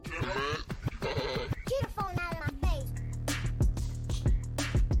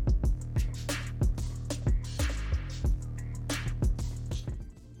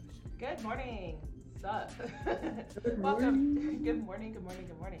up? Good Welcome. morning. Good morning, good morning,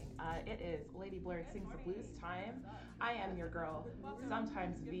 good morning. It is Lady Blurred Sings the Blues time. I am your girl,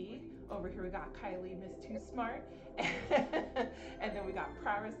 sometimes V. Over here we got Kylie, Miss Too Smart. And then we got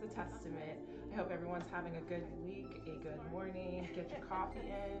Prowess the Testament. I hope everyone's having a good week, a good morning. Get your coffee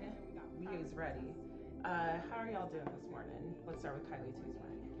in. We is ready. How are y'all doing this morning? Let's start with Kylie Too Smart.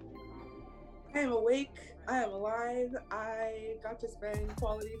 I am awake. I am alive. I got to spend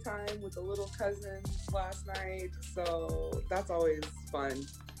quality time with the little cousins last night, so that's always fun.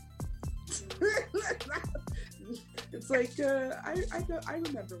 It's like I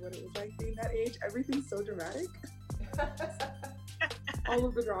remember what it was like being that age. Everything's so dramatic. All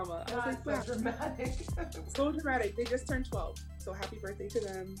of the drama. I was like, so wow, dramatic. so dramatic. They just turned 12, so happy birthday to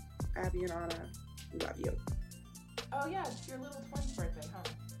them, Abby and Anna. We love you. Oh yeah, it's your little twin's birthday, huh?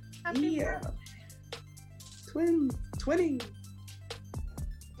 Yeah, twinning.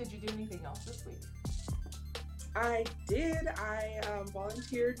 Did you do anything else this week? I did. I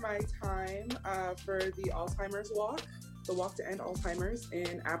volunteered my time for the Alzheimer's Walk, the Walk to End Alzheimer's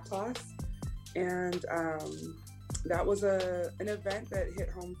in Aptos. And that was an event that hit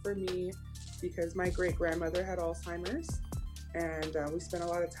home for me because my great-grandmother had Alzheimer's. And we spent a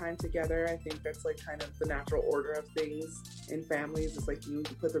lot of time together. I think that's like kind of the natural order of things in families. It's like you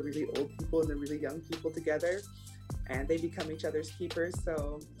put the really old people and the really young people together and they become each other's keepers.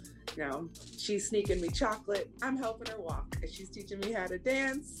 So, you know, she's sneaking me chocolate. I'm helping her walk. And she's teaching me how to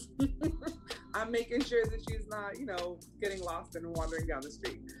dance. I'm making sure that she's not, getting lost and wandering down the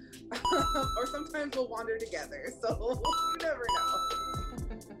street. Or sometimes we'll wander together. So you never know.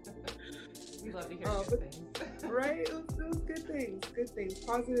 We love to hear good things. Right? It was good things.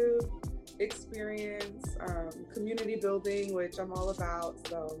 Positive experience, community building, which I'm all about.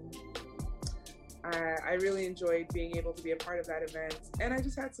 So I really enjoyed being able to be a part of that event. And I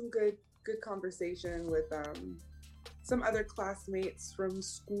just had some good conversation with some other classmates from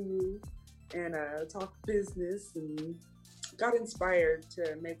school and talked business and got inspired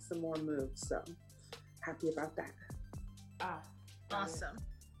to make some more moves. So happy about that. Awesome.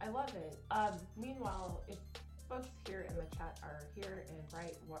 I love it. Meanwhile, if folks here in the chat are here and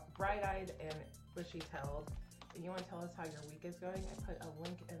bright-eyed and bushy-tailed, and you want to tell us how your week is going, I put a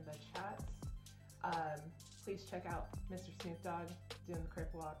link in the chat. Please check out Mr. Snoop Dogg doing the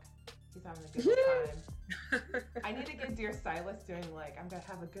Crip Walk. He's having a good time. I need to get Dear Silas doing I'm going to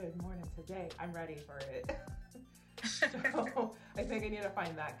have a good morning today. I'm ready for it. So I think I need to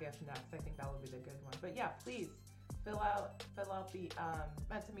find that gift next. I think that would be the good one. But yeah, please fill out the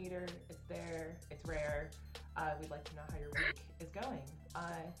Mentimeter. It's there. It's rare. We'd like to know how your week is going.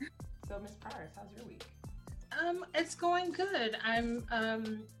 So Miss Prowers, how's your week? It's going good. I'm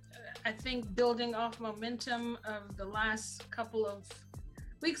I think building off momentum of the last couple of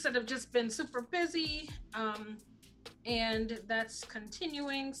weeks that have just been super busy. And that's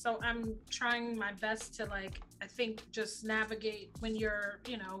continuing. So I'm trying my best to I think just navigate when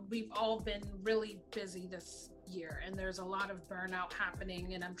we've all been really busy this year and there's a lot of burnout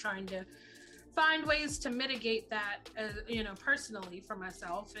happening, and I'm trying to find ways to mitigate that, personally for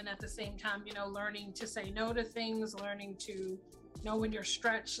myself. And at the same time, learning to say no to things, learning to know when you're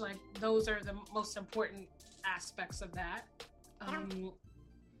stretched, those are the most important aspects of that. And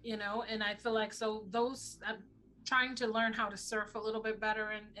I feel so those, I'm trying to learn how to surf a little bit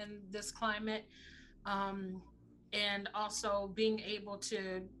better in this climate. And also being able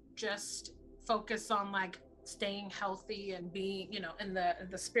to just focus on staying healthy and being, in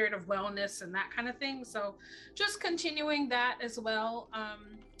the spirit of wellness and that kind of thing. So just continuing that as well.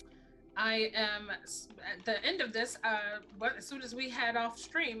 I am at the end of this, but as soon as we head off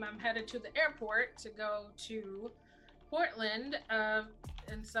stream, I'm headed to the airport to go to Portland.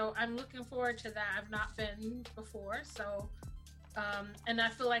 And so I'm looking forward to that. I've not been before. So, and I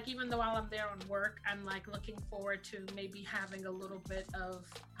feel even though while I'm there on work, I'm looking forward to maybe having a little bit of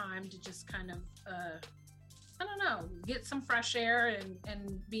time to just kind of, get some fresh air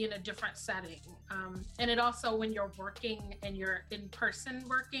and be in a different setting. And it also, when you're working and you're in person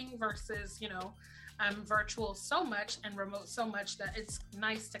working versus, I'm virtual so much and remote so much that it's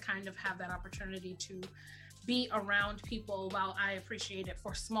nice to kind of have that opportunity to be around people. While I appreciate it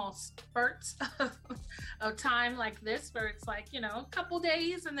for small spurts of time like this, where it's a couple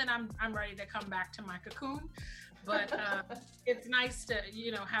days and then I'm ready to come back to my cocoon. But it's nice to,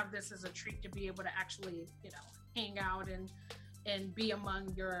 have this as a treat to be able to actually, hang out and be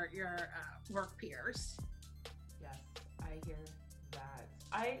among your work peers. Yes, I hear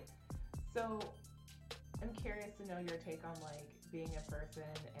that. So I'm curious to know your take on being in person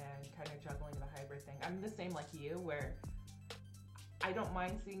and kind of juggling the hybrid thing. I'm the same like you, where I don't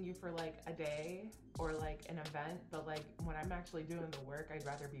mind seeing you for like a day or like an event, but like when I'm actually doing the work, I'd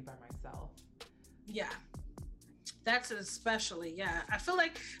rather be by myself. Yeah. That's especially, yeah. I feel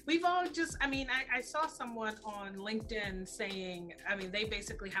like we've all just, I mean, I saw someone on LinkedIn saying, I mean, they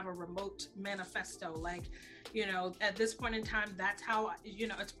basically have a remote manifesto. Like, you know, at this point in time, that's how, you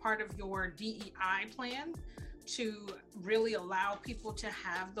know, it's part of your DEI plan to really allow people to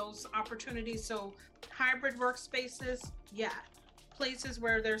have those opportunities. So hybrid workspaces, yeah. Places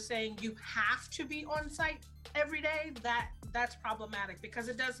where they're saying you have to be on site every day, that's problematic because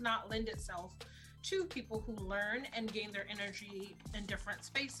it does not lend itself to people who learn and gain their energy in different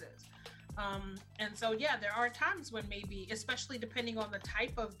spaces. And so, yeah, there are times when maybe, especially depending on the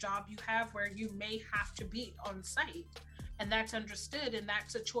type of job you have, where you may have to be on site, and that's understood, and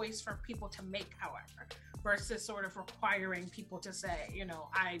that's a choice for people to make, however, versus sort of requiring people to say, you know,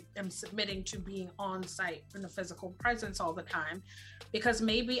 I am submitting to being on site in a physical presence all the time, because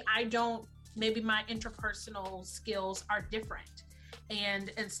maybe maybe my interpersonal skills are different.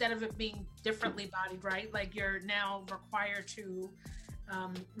 And instead of it being differently bodied, right? Like you're now required to,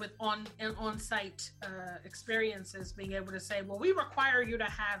 with on-site experiences, being able to say, well, we require you to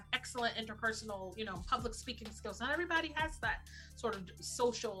have excellent interpersonal, you know, public speaking skills. Not everybody has that sort of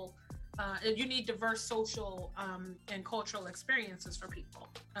social, you need diverse social and cultural experiences for people.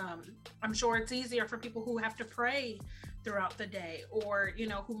 I'm sure it's easier for people who have to pray throughout the day, or, you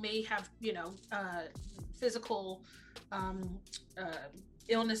know, who may have, you know, physical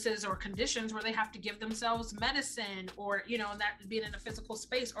illnesses or conditions where they have to give themselves medicine, or, you know, that being in a physical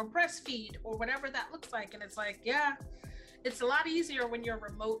space, or breastfeed, or whatever that looks like. And it's like, yeah, it's a lot easier when you're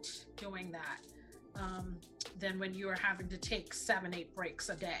remote doing that than when you are having to take 7-8 breaks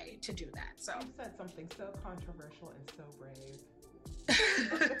a day to do that. So you said something so controversial and so brave.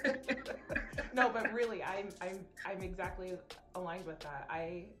 No, but really, I'm exactly aligned with that.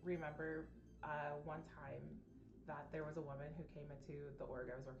 I remember one time that there was a woman who came into the org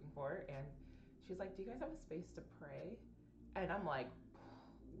I was working for, and she's like, do you guys have a space to pray? And I'm like,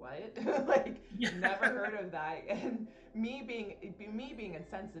 what? Like, never heard of that. And me being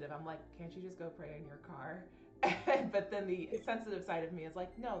insensitive, I'm like, can't you just go pray in your car? But then the sensitive side of me is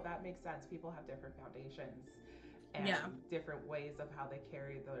like, no, that makes sense. People have different foundations and different ways of how they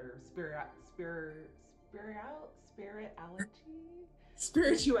carry their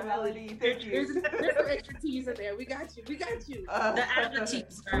spirituality. Thank you. There's some extra T's in there. We got you. The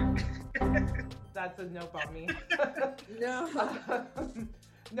adjectives. That's a nope on me. No.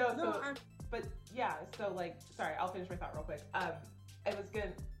 But yeah, so like, sorry, I'll finish my thought real quick. I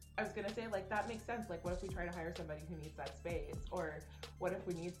was gonna say, like, that makes sense. Like, what if we try to hire somebody who needs that space, or what if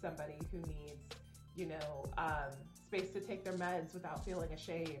we need somebody who needs, you know, space to take their meds without feeling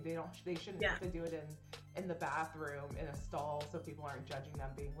ashamed. They shouldn't have to do it in the bathroom in a stall, so people aren't judging them,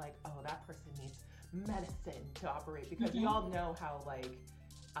 being like, oh, that person needs medicine to operate, because we all know how like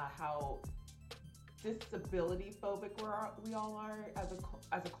how disability phobic we all are as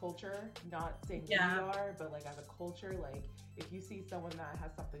a culture. Not saying we are, but like as a culture, like if you see someone that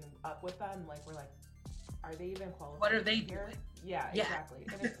has something up with them, like we're like, are they even qualified? What are they doing? Yeah, exactly.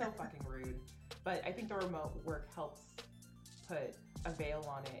 And it's so fucking rude. But I think the remote work helps put a veil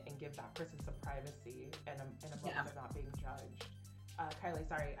on it and give that person some privacy and a moment of not being judged. Kylie,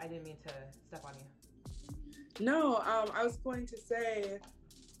 sorry, I didn't mean to step on you. No, I was going to say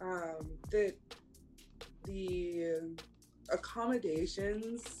that the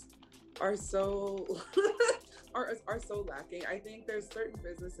accommodations are so are so lacking. I think there's certain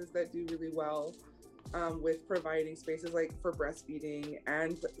businesses that do really well with providing spaces like for breastfeeding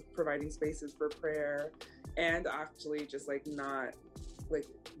and providing spaces for prayer, and actually just like not like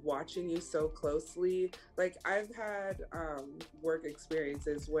watching you so closely. Like I've had work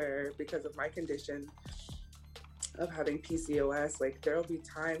experiences where, because of my condition of having PCOS, like there'll be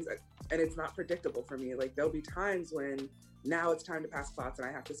times, and it's not predictable for me, like there'll be times when now it's time to pass clots and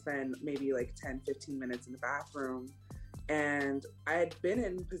I have to spend maybe like 10-15 minutes in the bathroom. And I had been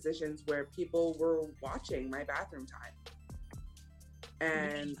in positions where people were watching my bathroom time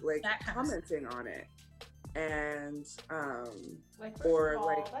and like commenting on it. And like, first of all,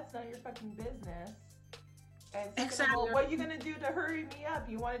 like, that's none of your fucking business. And second of all, what are you gonna do to hurry me up?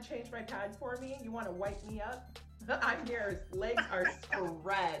 You want to change my pad for me? You want to wipe me up? I'm here. Legs are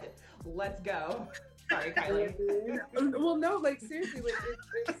spread. Let's go. Sorry, Kylie. Well, no, like seriously, like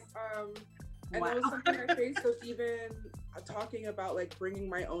it's and that was something I faced with even talking about like bringing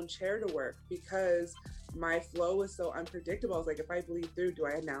my own chair to work, because my flow was so unpredictable. I was like, if I bleed through, do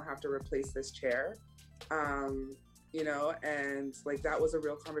I now have to replace this chair? You know, and like that was a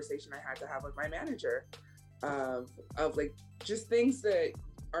real conversation I had to have with my manager. of like just things that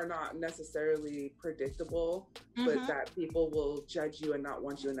are not necessarily predictable, but that people will judge you and not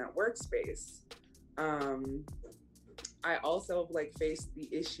want you in that workspace. I also like faced the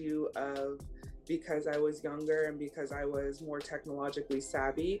issue of, because I was younger and because I was more technologically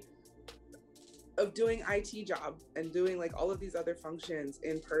savvy, of doing IT job and doing like all of these other functions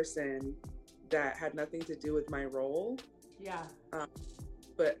in person that had nothing to do with my role. Yeah.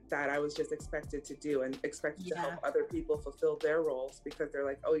 But that I was just expected to do and expected to help other people fulfill their roles, because they're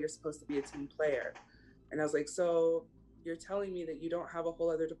like, oh, you're supposed to be a team player. And I was like, so you're telling me that you don't have a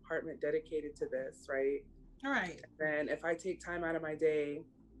whole other department dedicated to this, right? All right. And if I take time out of my day,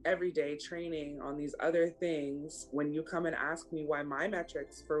 every day, training on these other things, when you come and ask me why my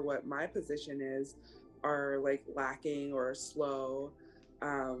metrics for what my position is are like lacking or slow,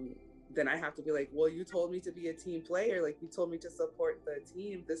 then I have to be like, well, you told me to be a team player. Like, you told me to support the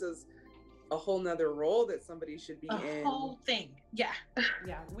team. This is a whole nother role that somebody should be in. The whole thing. Yeah.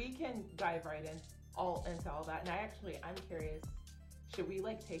 Yeah, we can dive right into all that. And I'm curious, should we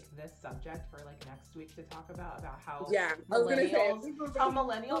like take this subject for like next week to talk about how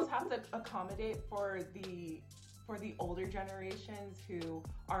millennials have to accommodate for the older generations who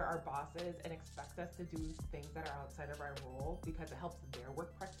are our bosses and expect us to do things that are outside of our role because it helps their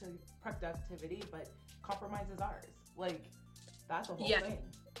work productivity, but compromises ours. Like, that's the whole thing.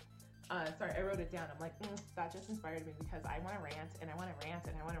 Sorry, I wrote it down. I'm like, that just inspired me because I want to rant and I want to rant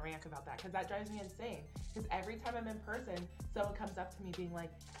and I want to rant about that, because that drives me insane. Because every time I'm in person, someone comes up to me being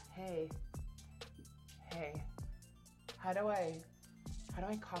like, hey, how do I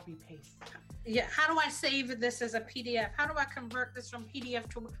copy paste? Yeah, how do I save this as a PDF? How do I convert this from PDF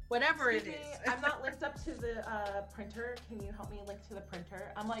to whatever it is? I'm not linked up to the printer. Can you help me link to the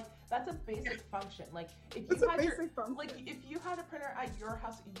printer? I'm like, that's a basic function. Like, if you had a printer at your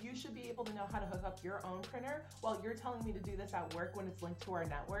house, you should be able to know how to hook up your own printer while you're telling me to do this at work when it's linked to our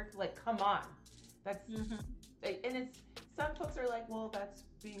network. Like, come on. That's and it's, some folks are like, well, that's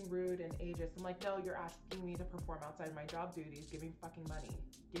being rude and ageist. I'm like, no, you're asking me to perform outside my job duties. Give me fucking money.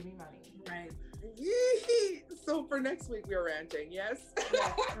 Give me money. Right. Yee! So for next week, we're ranting, yes?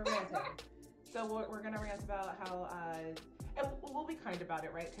 Yes, we're ranting. So we're going to rant about how, and we'll be kind about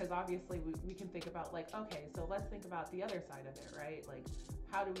it, right? Because obviously we can think about like, okay, so let's think about the other side of it, right? Like,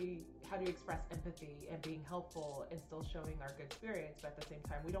 how do you express empathy and being helpful and still showing our good spirits, but at the same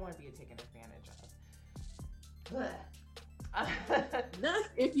time, we don't want to be taken advantage of. Not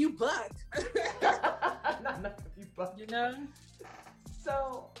if you buck. Not enough if you buck. You know?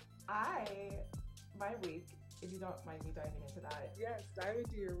 So my week, if you don't mind me diving into that. Yes, dive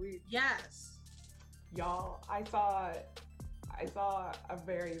into your week. Yes. Y'all, I saw a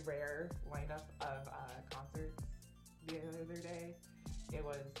very rare lineup of concerts the other day. It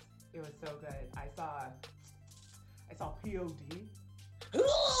was so good. I saw POD.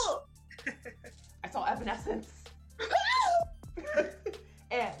 I saw Evanescence.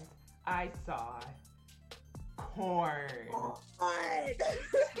 And I saw Korn.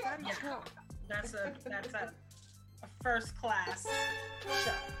 That's a first class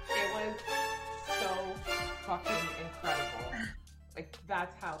show. It was so fucking incredible. Like,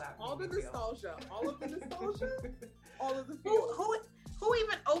 that's how that all the nostalgia, all of the nostalgia, all of the feels. Who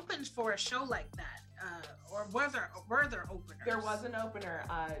even opens for a show like that? Or were there openers? There was an opener.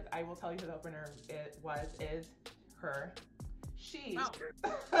 I will tell you who the opener is her. She. Oh.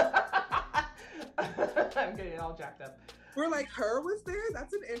 I'm getting all jacked up. We're like, her was there?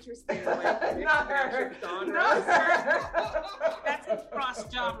 That's an interesting, like, not her. Not her. That's a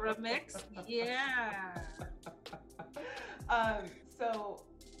cross-genre mix. Yeah. So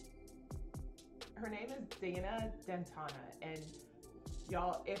her name is Dana Dentana, and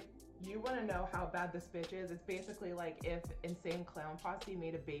y'all, if you want to know how bad this bitch is, it's basically like if Insane Clown Posse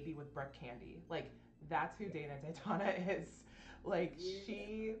made a baby with Brett Candy. Like, that's who Dana Dentana is. Like,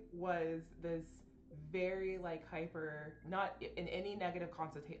 she was this very like hyper, not in any negative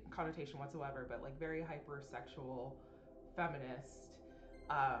connotation whatsoever, but like very hypersexual feminist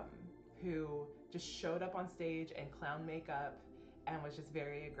who just showed up on stage in clown makeup and was just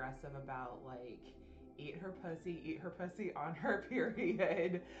very aggressive about like eat her pussy on her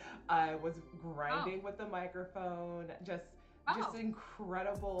period, was grinding with the microphone, just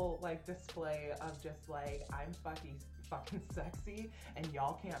incredible like display of just like, I'm fucking sexy and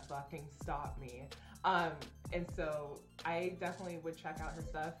y'all can't fucking stop me. And so I definitely would check out her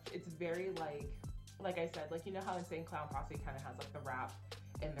stuff. It's very like I said, like, you know how Insane Clown Posse kind of has like the rap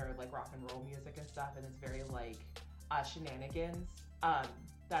and their like rock and roll music and stuff, and it's very like shenanigans.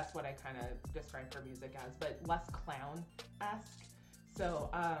 That's what I kind of describe her music as, but less clown-esque. So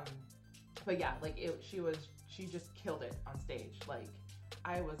but yeah, like she just killed it on stage. Like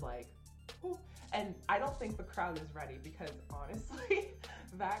I was like, ooh. And I don't think the crowd is ready because honestly,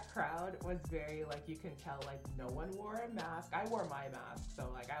 that crowd was very like, you can tell like no one wore a mask. I wore my mask, so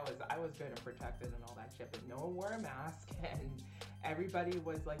like I was good and protected and all that shit, but no one wore a mask and everybody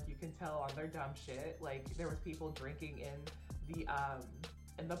was like, you can tell on their dumb shit. Like there was people drinking in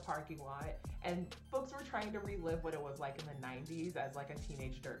the parking lot, and folks were trying to relive what it was like in the 90s as like a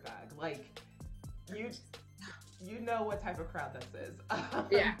teenage dirtbag. Like you know what type of crowd this is.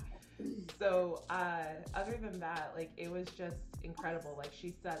 Yeah. So other than that, like it was just incredible. Like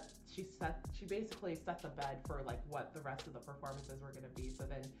she basically set the bed for like what the rest of the performances were going to be. So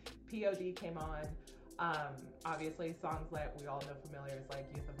then POD came on. Obviously songs that we all know familiar is like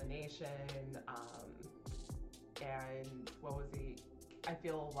Youth of the Nation, and what was I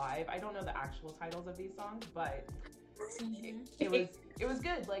Feel Alive. I don't know the actual titles of these songs, but it was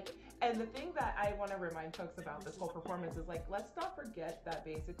good. Like, and the thing that I want to remind folks about this whole performance is like, let's not forget that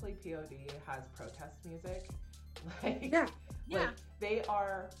basically POD has protest music. Like, yeah. Like, they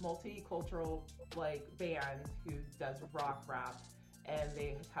are multicultural like band who does rock, rap, and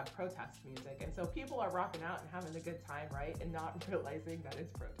they have protest music. And so people are rocking out and having a good time, right? And not realizing that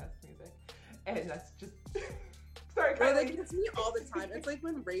it's protest music. And that's just sorry, Kylie. Like, it's me all the time. It's like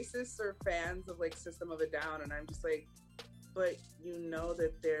when racists are fans of like System of a Down, and I'm just like, but you know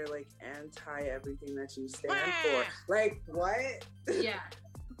that they're like anti everything that you stand for. Like, what? Yeah.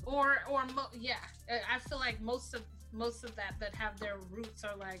 I feel like most of that have their roots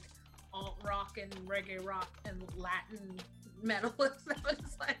are like alt rock and reggae rock and Latin metal.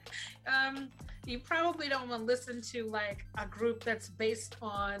 It's like, you probably don't want to listen to like a group that's based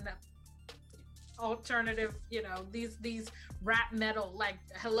on alternative, these rap metal. Like,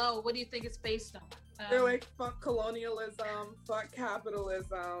 hello, what do you think it's based on? They're like, fuck colonialism, fuck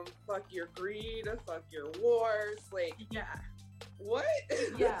capitalism, fuck your greed, fuck your wars. Like, yeah. What?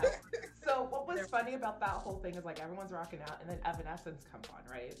 Yeah. So what was funny about that whole thing is like everyone's rocking out, and then Evanescence comes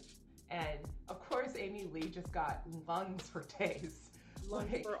on, right? And of course, Amy Lee just got lungs for days.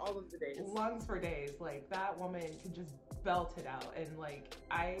 Lungs for all of the days. Lungs for days. Like that woman can just belt it out, and like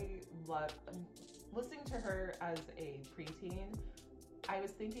I love listening to her as a preteen. I was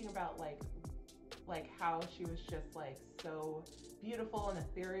thinking about like how she was just like so beautiful and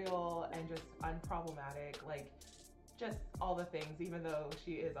ethereal and just unproblematic, like just all the things, even though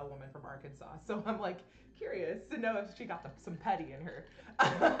she is a woman from Arkansas. So I'm like curious to know if she got some petty in her.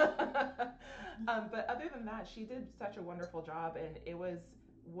 But other than that, she did such a wonderful job, and it was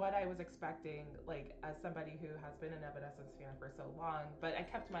what I was expecting, like as somebody who has been an Evanescence fan for so long. But I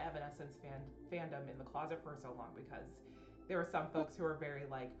kept my Evanescence fandom in the closet for so long because there were some folks who were very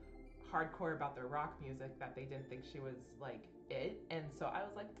like hardcore about their rock music that they didn't think she was like it. And so I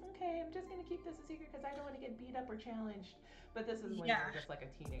was like, okay, I'm just gonna keep this a secret because I don't want to get beat up or challenged. But this is when you're just like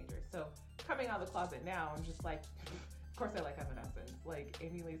a teenager. So coming out of the closet now, I'm just like, of course I like Evanescence. Like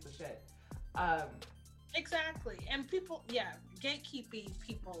Amy Lee's the shit. Exactly. And people, gatekeeping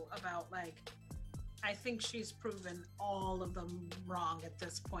people about like, I think she's proven all of them wrong at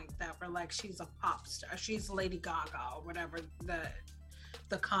this point, that we're like, she's a pop star, she's Lady Gaga or whatever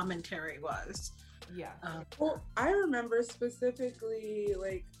the commentary was. Yeah. Well, I remember specifically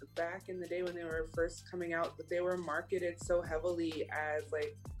like back in the day when they were first coming out, that they were marketed so heavily as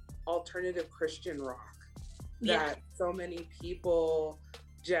like alternative Christian rock that so many people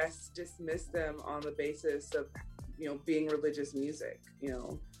just dismiss them on the basis of being religious music,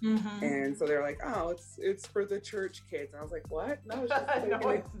 Mm-hmm. And so they're like, oh, it's for the church kids. And I was like, what? No, it's just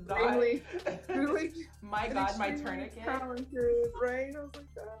like no, it's really, My God, My Tourniquet. Talented, right? I was like,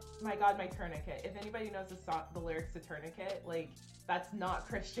 oh. My God, My Tourniquet. If anybody knows the lyrics to Tourniquet, like that's not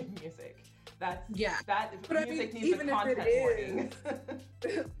Christian music. That but music I mean, needs a content warning.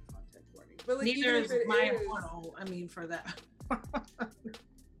 Content warning. But like, neither is My Immortal. I mean, for that.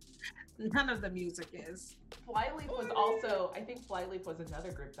 None of the music is. Flyleaf was also, I think Flyleaf was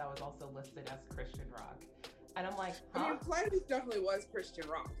another group that was also listed as Christian rock. And I'm like, huh? I mean, Flyleaf definitely was Christian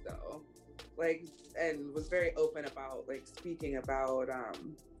rock though. Like, and was very open about like speaking about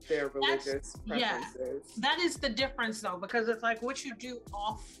their religious preferences. Yeah, that is the difference though, because it's like what you do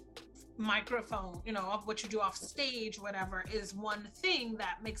off microphone, what you do off stage, whatever, is one thing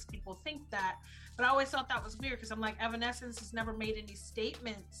that makes people think that. But I always thought that was weird because I'm like, Evanescence has never made any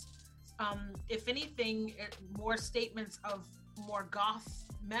statements. If anything, more statements of more goth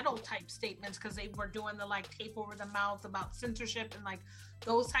metal type statements, because they were doing the like tape over the mouth about censorship and like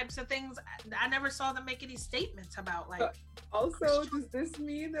those types of things. I never saw them make any statements about like. Also, does this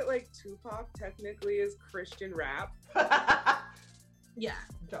mean that like Tupac technically is Christian rap? Yeah.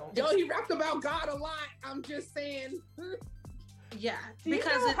 Don't. Yo, he rapped about God a lot. I'm just saying. Yeah, Do you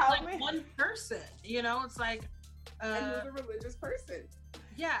because know it's how like many- one person, you know, it's like, And who's a religious person?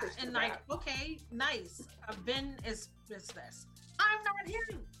 yeah, Christian and like, rap. okay, nice. Ben is this. I'm not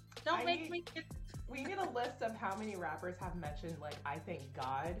him. Don't I make need- me get. We need a list of how many rappers have mentioned, like, I thank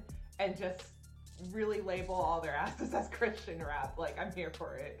God, and just really label all their asses as Christian rap. Like, I'm here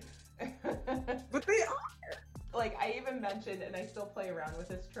for it. But they are. Like, I even mentioned, and I still play around with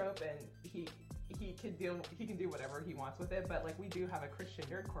this trope, and he can do whatever he wants with it. But like, we do have a Christian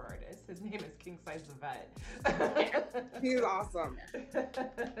nerdcore artist. His name is King Size the Vet. He's awesome.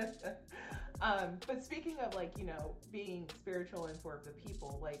 But speaking of, like, you know, being spiritual and for the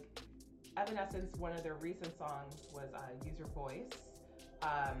people, like Evanescence, one of their recent songs was Use Your Voice,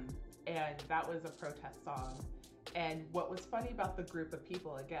 and that was a protest song. And what was funny about the group of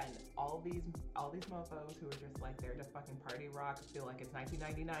people, again, all these mofos who are just like there to fucking party rock, feel like it's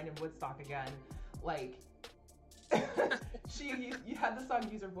 1999 in Woodstock again. Like, you had the song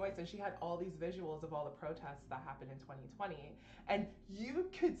Use Your Voice, and she had all these visuals of all the protests that happened in 2020, and you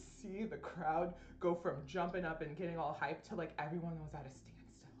could see the crowd go from jumping up and getting all hyped to like everyone was at a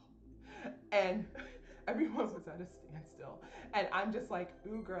standstill, and everyone was at a standstill, and I'm just like,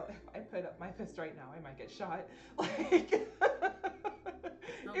 ooh girl, if I put up my fist right now I might get shot. Like,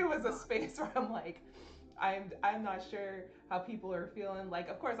 it was a space where I'm like, I'm not sure how people are feeling. Like,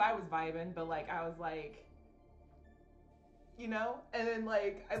 of course I was vibing, but like I was like, you know, and then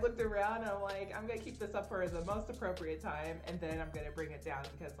like I looked around and I'm like, I'm gonna keep this up for the most appropriate time, and then I'm gonna bring it down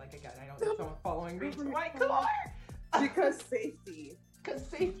because, like, again, I don't need someone following me to my car. Because safety. Because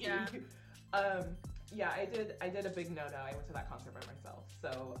safety. Yeah. Yeah, I did a big no-no. I went to that concert by myself.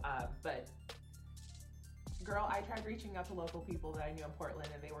 So, but girl, I tried reaching out to local people that I knew in Portland,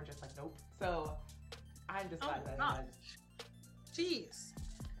 and they were just like, nope. So I'm just glad that I Jeez.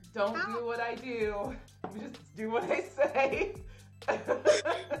 don't do what I do. Just do what I say.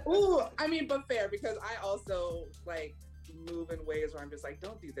 Ooh, I mean, but fair, because I also like move in ways where I'm just like,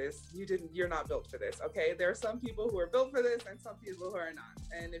 don't do this. You're not built for this. Okay. There are some people who are built for this and some people who are not.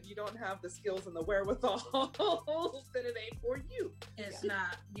 And if you don't have the skills and the wherewithal, then it ain't for you. It's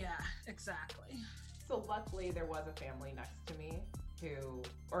not. Yeah, exactly. So luckily there was a family next to me who,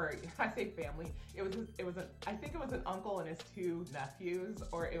 or I say family, I think it was an uncle and his two nephews,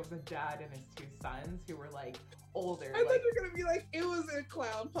 or it was a dad and his two sons who were like older. I thought you were gonna be like, it was a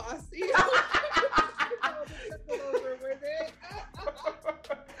clown posse. Over with it.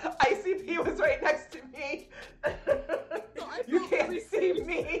 ICP was right next to me. No, I You felt can't really see safe.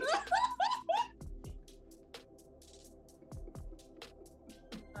 me.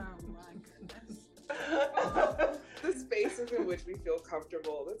 Oh my goodness. The spaces in which we feel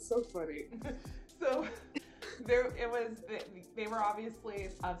comfortable. That's so funny. So they were obviously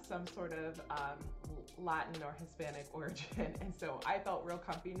of some sort of Latin or Hispanic origin, and so I felt real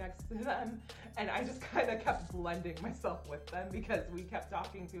comfy next to them, and I just kind of kept blending myself with them because we kept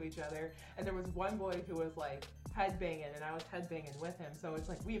talking to each other, and there was one boy who was like headbanging and I was headbanging with him, so it's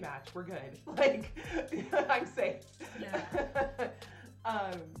like we match, we're good. Like, I'm safe. Yeah.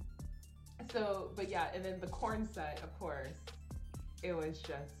 So, but yeah, and then the corn set, of course, it was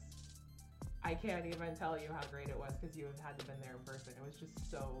just, I can't even tell you how great it was because you had to been there in person. It was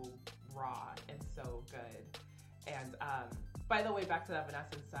just so raw and so good. And by the way, back to the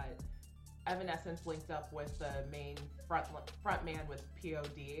Evanescence set, Evanescence linked up with the main front man with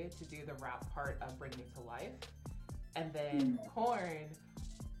POD to do the rap part of Bring Me to Life. And then Korn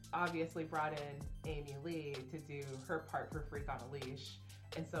obviously brought in Amy Lee to do her part for Freak on a Leash.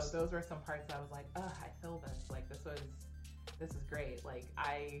 And so those were some parts that I was like, oh, I feel this. Like, this is great. Like,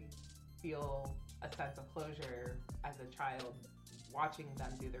 I feel a sense of closure as a child watching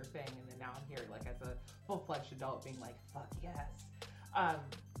them do their thing, and then now I'm here like as a full-fledged adult being like, fuck yes.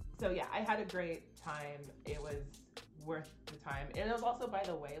 So yeah, I had a great time. It was worth the time. And it was also, by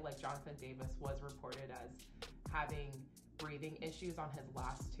the way, like, Jonathan Davis was reported as having breathing issues on his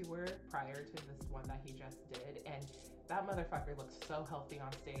last tour prior to this one that he just did, and that motherfucker looked so healthy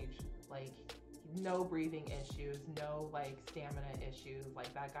on stage. Like, no breathing issues, no like stamina issues.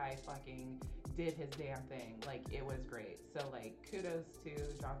 Like, that guy fucking did his damn thing. Like, it was great. So like, kudos to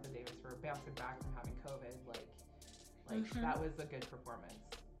Jonathan Davis for bouncing back from having COVID. Like that was a good performance.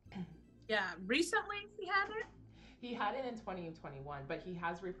 Yeah, recently he had it. He had it in 2021, but he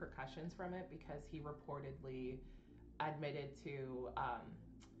has repercussions from it because he reportedly admitted to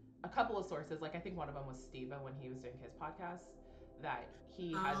a couple of sources. Like, I think one of them was Steva when he was doing his podcast, that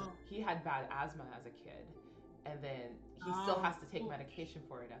he had bad asthma as a kid, and then he still has to take medication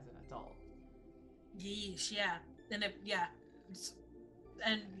for it as an adult. Yeesh, yeah. And if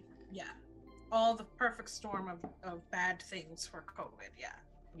and yeah, all the perfect storm of bad things for COVID.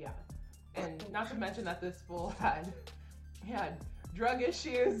 Yeah. And not to mention that this fool had drug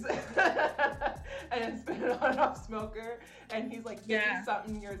issues and has been an on-off smoker, and he's like 50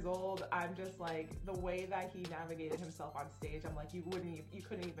 something years old. I'm just like, the way that he navigated himself on stage, I'm like, you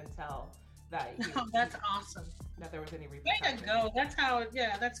couldn't even tell that that's awesome, that there was any repercussion. Way to go. That's how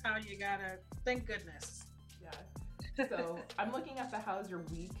you gotta, thank goodness. Yeah. So I'm looking at the how's your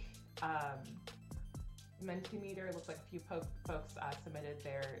week Mentimeter. It looks like a few folks submitted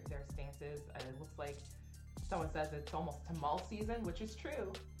their stances. It looks like someone says it's almost Tamal season, which is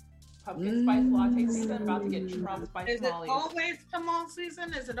true. Pumpkin spice latte season, about to get trumped by tamales. Is it always Tamal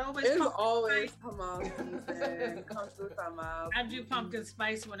season? Is it always? It's always Tamal season. Comes with Tamal. I do pumpkin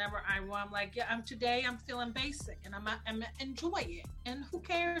spice whenever I want. I'm like, I'm feeling basic, and I'm enjoy it. And who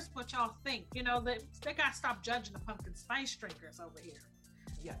cares what y'all think? You know, they gotta stop judging the pumpkin spice drinkers over here.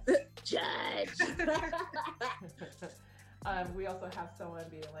 Yes. Judge. We also have someone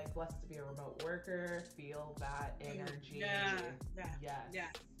being like, blessed to be a remote worker, feel that energy.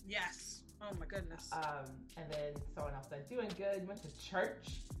 Yes. Oh my goodness. And then someone else said, doing good, went to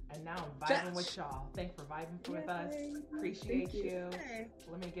church, and now I'm vibing with y'all. Thanks for vibing with us. Appreciate you. Hey.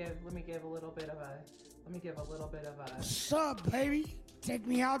 Let me give a little bit of a What's up, baby? Take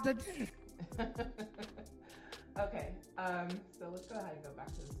me out to dinner. Okay, so let's go ahead and go back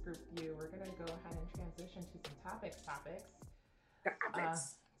to this group view. We're gonna go ahead and transition to some topics.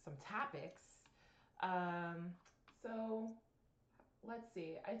 So let's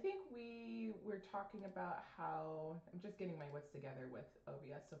see. I think we were talking about how I'm just getting my wits together with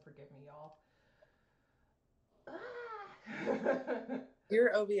OBS, so forgive me, y'all.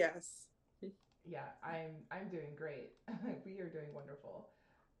 You're OBS. Yeah, I'm doing great. We are doing wonderful.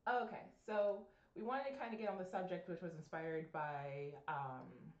 Okay, so we wanted to kind of get on the subject, which was inspired by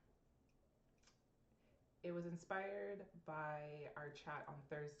our chat on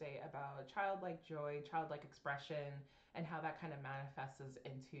Thursday about childlike joy, childlike expression, and how that kind of manifests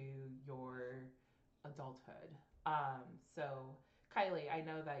into your adulthood. So Kylie, I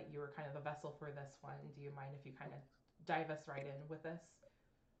know that you were kind of the vessel for this one. Do you mind if you kind of dive us right in with this?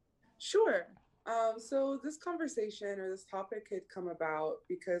 Sure. So this conversation or this topic had come about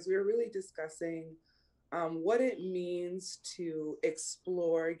because we were really discussing what it means to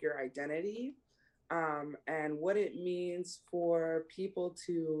explore your identity, and what it means for people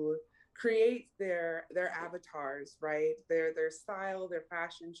to create their avatars, right? Their style, their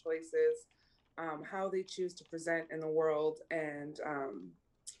fashion choices, how they choose to present in the world. And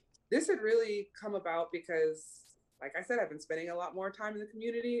this had really come about because, like I said, I've been spending a lot more time in the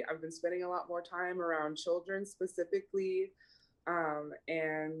community. I've been spending a lot more time around children specifically.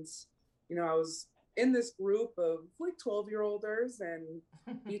 And, you know, I was in this group of like 12-year-olders, and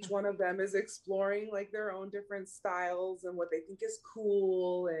each one of them is exploring like their own different styles and what they think is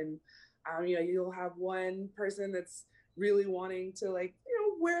cool. And, you know, you'll have one person that's really wanting to, like, you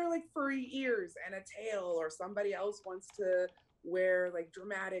know, wear like furry ears and a tail, or somebody else wants to wear like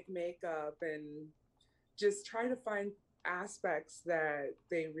dramatic makeup, and just try to find aspects that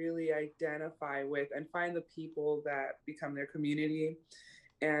they really identify with and find the people that become their community.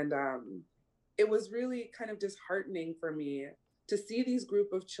 And it was really kind of disheartening for me to see these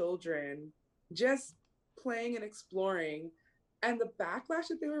group of children just playing and exploring, and the backlash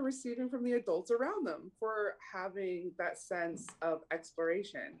that they were receiving from the adults around them for having that sense of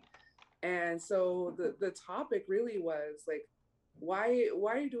exploration. And so the topic really was like, why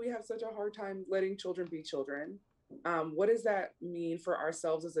do we have such a hard time letting children be children? What does that mean for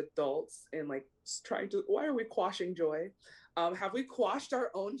ourselves as adults? And like why are we quashing joy? Have we quashed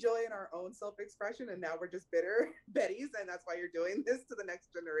our own joy and our own self-expression, and now we're just bitter Bettys, and that's why you're doing this to the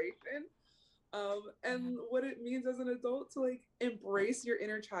next generation? And what it means as an adult to like embrace your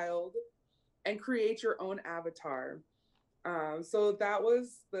inner child and create your own avatar. So that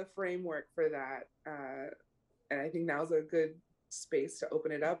was the framework for that. And I think now's a good space to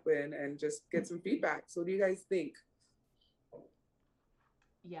open it up and just get some feedback. So what do you guys think?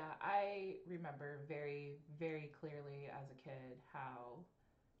 Yeah, I remember very, very clearly as a kid how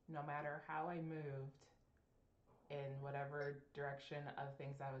no matter how I moved in whatever direction of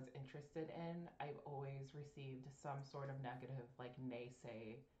things I was interested in, I've always received some sort of negative, like,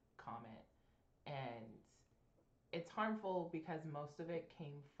 naysay comment. And it's harmful because most of it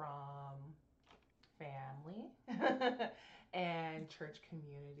came from family and church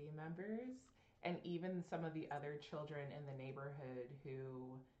community members, and even some of the other children in the neighborhood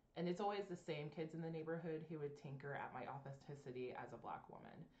who, and it's always the same kids in the neighborhood who would tinker at my authenticity as a Black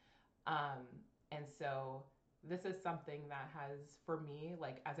woman. And so this is something that has, for me,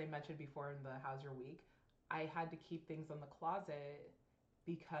 like as I mentioned before in the How's Your Week, I had to keep things in the closet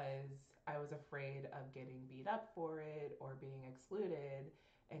because I was afraid of getting beat up for it or being excluded,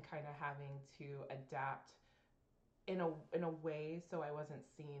 and kind of having to adapt in a way so I wasn't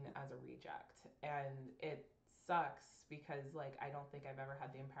seen as a reject. And it sucks because like I don't think I've ever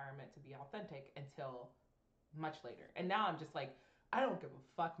had the empowerment to be authentic until much later. And now I'm just like, I don't give a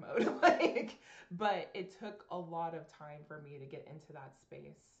fuck mode. Like, but it took a lot of time for me to get into that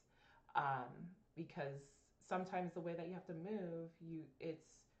space. Because sometimes the way that you have to move, it's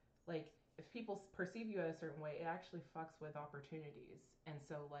like if people perceive you a certain way, it actually fucks with opportunities. And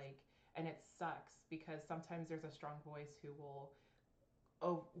so like, and it sucks because sometimes there's a strong voice who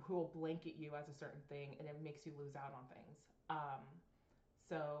will blanket you as a certain thing, and it makes you lose out on things.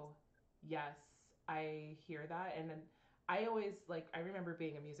 So yes, I hear that. And then I always like, I remember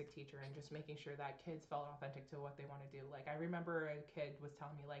being a music teacher and just making sure that kids felt authentic to what they want to do. Like I remember a kid was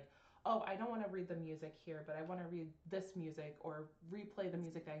telling me like, oh, I don't want to read the music here, but I want to read this music or replay the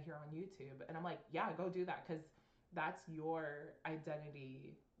music that I hear on YouTube. And I'm like, yeah, go do that, because that's your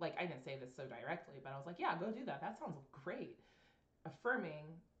identity. Like I didn't say this so directly, but I was like, yeah, go do that, that sounds great.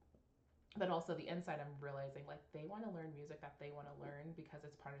 Affirming. But also the inside, I'm realizing like they want to learn music that they want to learn because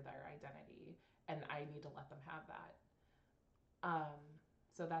it's part of their identity, and I need to let them have that.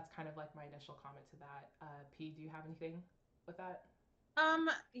 So that's kind of like my initial comment to that. P, do you have anything with that?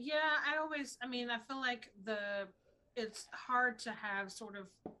 Yeah, I mean, I feel like it's hard to have sort of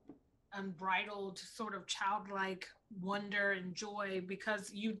unbridled sort of childlike wonder and joy,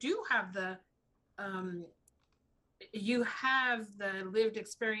 because um you have the lived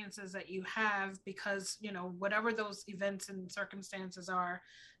experiences that you have, because whatever those events and circumstances are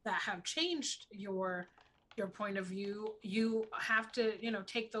that have changed your point of view, you have to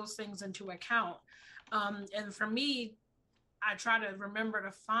take those things into account. And for me, I try to remember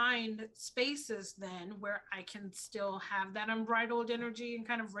to find spaces then where I can still have that unbridled energy and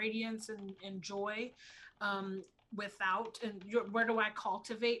kind of radiance and joy, um, without, and where do I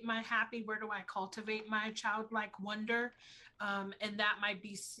cultivate my happy? Where do I cultivate my childlike wonder? And that might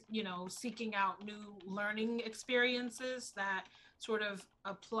be, seeking out new learning experiences that sort of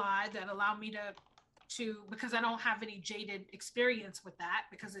apply, that allow me because I don't have any jaded experience with that,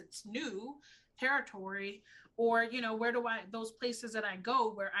 because it's new territory. Or where do I those places that I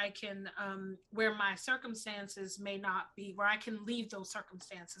go where I can, where my circumstances may not be, where I can leave those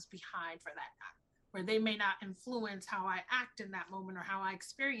circumstances behind for that time, where they may not influence how I act in that moment or how I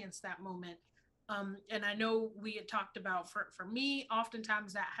experience that moment. And I know we had talked about, for me,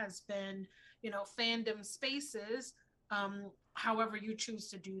 oftentimes that has been fandom spaces, however you choose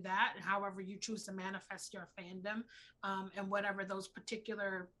to do that, and however you choose to manifest your fandom, and whatever those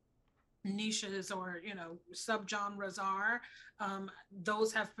particular niches or subgenres are.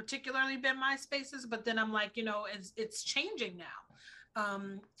 Those have particularly been my spaces, but then I'm like, it's changing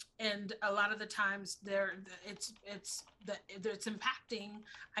now. And a lot of the times it's impacting,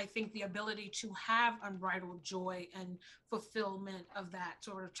 I think, the ability to have unbridled joy and fulfillment of that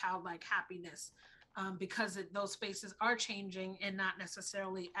sort of childlike happiness, because those spaces are changing and not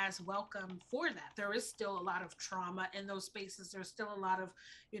necessarily as welcome for that. There is still a lot of trauma in those spaces. There's still a lot of,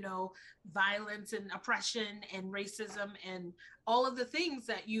 violence and oppression and racism and all of the things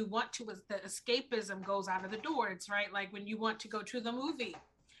that you want to, the escapism goes out of the door. It's right. Like when you want to go to the movie,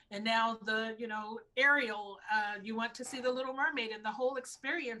 and now Ariel, you want to see the Little Mermaid, and the whole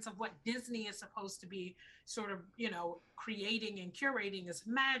experience of what Disney is supposed to be sort of, creating and curating is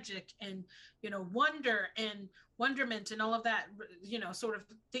magic and, wonder and wonderment and all of that, sort of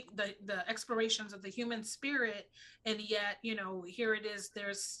the explorations of the human spirit. And yet, here it is,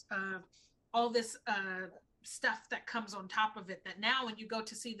 there's all this stuff that comes on top of it, that now when you go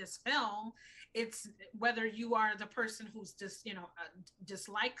to see this film, it's whether you are the person who's just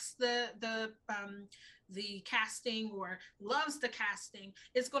dislikes the casting or loves the casting,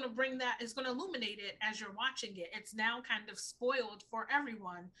 it's going to bring that, it's going to illuminate it as you're watching it. It's now kind of spoiled for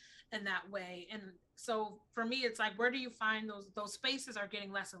everyone in that way. And so for me, it's like, where do you find those spaces are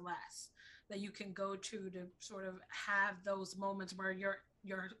getting less and less that you can go to sort of have those moments where your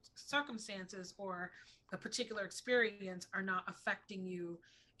circumstances or a particular experience are not affecting you,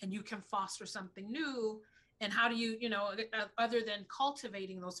 and you can foster something new. And how do you, other than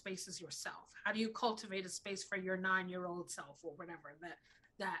cultivating those spaces yourself, how do you cultivate a space for your 9-year-old self or whatever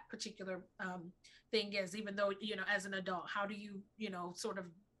that particular thing is, even though, as an adult, how do you, sort of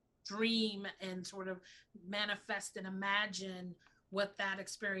dream and sort of manifest and imagine what that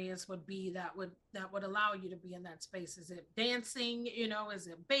experience would be that would allow you to be in that space. Is it dancing, is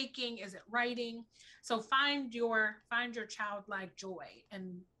it baking, is it writing? So find your childlike joy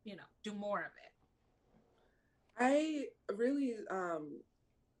and do more of it. I really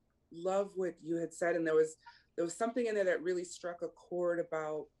love what you had said, and there was something in there that really struck a chord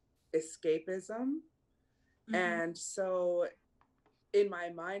about escapism. Mm-hmm. And so in my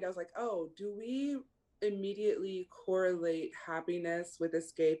mind I was like, oh, do we immediately correlate happiness with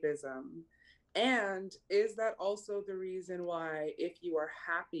escapism? And is that also the reason why if you are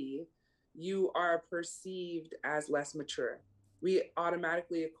happy, you are perceived as less mature? We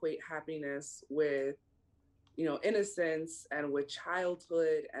automatically equate happiness with innocence and with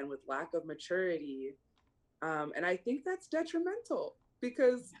childhood and with lack of maturity. And I think that's detrimental,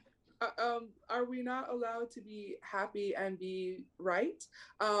 because are we not allowed to be happy and be right?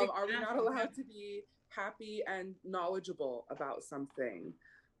 Are we not allowed to be happy and knowledgeable about something?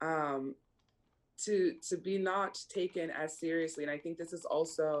 To be not taken as seriously. And I think this is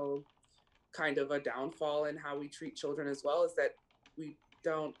also kind of a downfall in how we treat children as well, is that we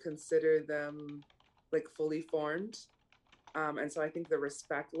don't consider them like fully formed. And so I think the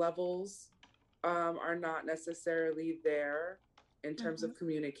respect levels are not necessarily there in terms of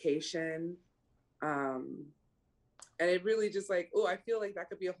communication. And it really just like, I feel like that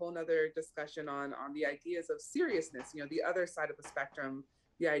could be a whole nother discussion on the ideas of seriousness, the other side of the spectrum,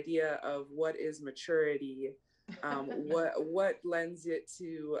 the idea of what is maturity, what lends it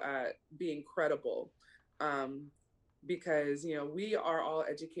to being credible. Because we are all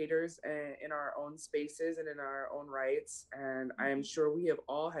educators in our own spaces and in our own rights, and I am sure we have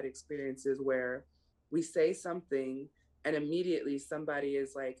all had experiences where we say something and immediately somebody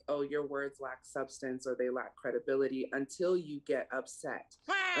is like, oh, your words lack substance or they lack credibility, until you get upset,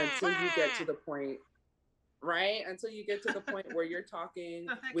 until you get to the point, right? Until you get to the point where you're talking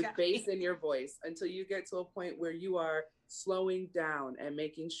with bass in your voice, until you get to a point where you are slowing down and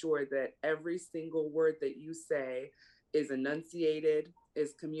making sure that every single word that you say is enunciated,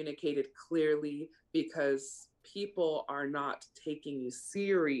 is communicated clearly, because people are not taking you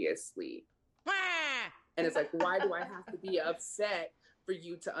seriously. And it's like, why do I have to be upset for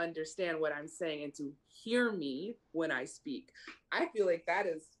you to understand what I'm saying and to hear me when I speak? I feel like that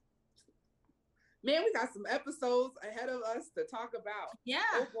is, man, we got some episodes ahead of us to talk about. Yeah.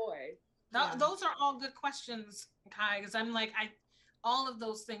 Oh boy. Those are all good questions, Kai, because I'm like, all of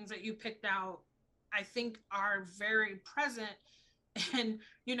those things that you picked out, I think are very present. And,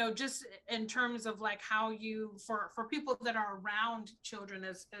 just in terms of like how you, for people that are around children,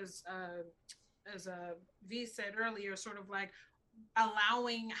 as V said earlier, sort of like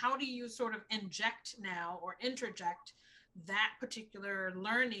allowing, how do you sort of inject now or interject that particular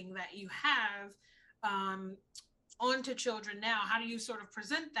learning that you have onto children now? How do you sort of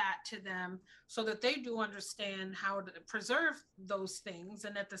present that to them so that they do understand how to preserve those things?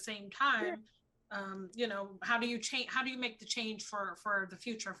 And at the same time, how do you change, how do you make the change for the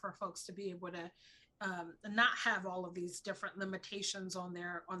future for folks to be able to not have all of these different limitations on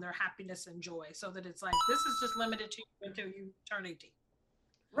their happiness and joy, so that it's like, this is just limited to you until you turn 18.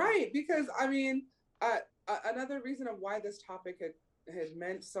 Right. Because I mean, another reason of why this topic had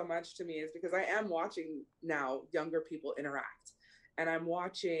meant so much to me is because I am watching now younger people interact, and I'm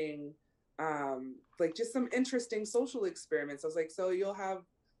watching like just some interesting social experiments. I was like, so you'll have,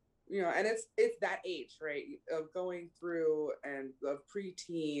 and it's that age, right, of going through and of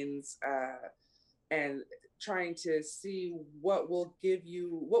preteens, and trying to see what will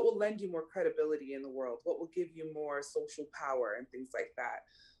lend you more credibility in the world, what will give you more social power and things like that.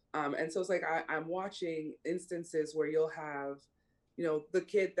 And so it's like, I'm watching instances where you'll have, the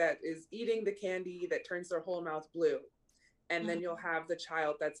kid that is eating the candy that turns their whole mouth blue. And then you'll have the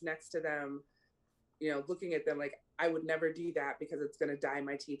child that's next to them, looking at them like, I would never do that because it's going to dye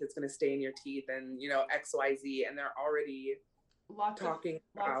my teeth. It's going to stay in your teeth and, X, Y, Z. And they're already lots of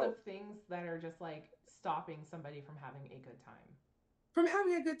things that are just like stopping somebody from having a good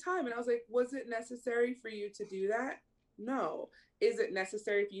time. And I was like, was it necessary for you to do that? No. Is it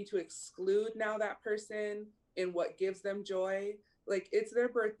necessary for you to exclude now that person in what gives them joy? Like, it's their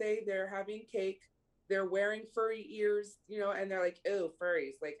birthday, they're having cake, they're wearing furry ears, and they're like, ew,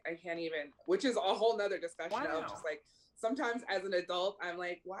 furries. Like, I can't even, which is a whole nother discussion of just like, sometimes as an adult, I'm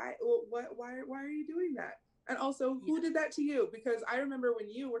like, why are you doing that? And also, who did that to you? Because I remember when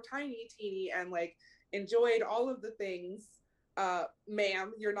you were tiny, teeny, and like enjoyed all of the things,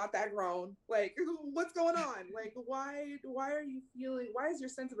 ma'am, you're not that grown. Like, what's going on? Like, why are you feeling, why is your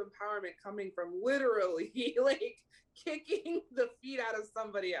sense of empowerment coming from literally like kicking the feet out of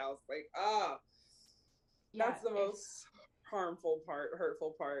somebody else? Like, that's the most harmful part,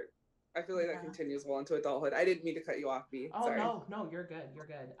 hurtful part. I feel like Yeah. that continues well into adulthood. I didn't mean to cut you off, B. Oh Sorry. no, you're good. You're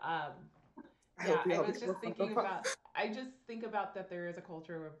good. I Yeah, hope we I all was become just a thinking photo about. I just think about that there is a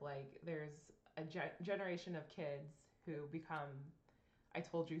culture of like there's a generation of kids who become I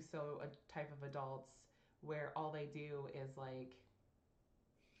told you so a type of adults where all they do is like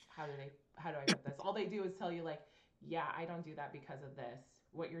how do I put this? All they do is tell you like, yeah, I don't do that because of this.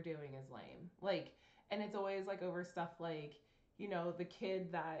 What you're doing is lame. Like, and it's always like over stuff like, the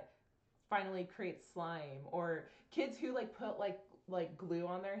kid that finally creates slime or kids who like put like glue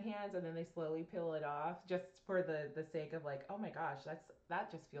on their hands and then they slowly peel it off just for the sake of like, oh my gosh,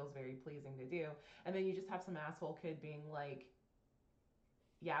 that just feels very pleasing to do. And then you just have some asshole kid being like,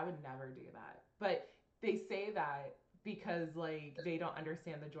 yeah, I would never do that. But they say that because like they don't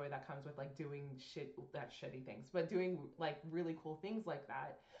understand the joy that comes with like doing shitty things, but doing like really cool things like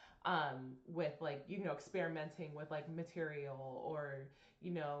that, with like experimenting with like material or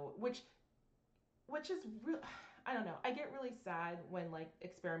which is real. I don't know. I get really sad when like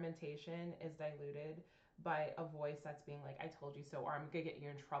experimentation is diluted by a voice that's being like, "I told you so," or "I'm gonna get you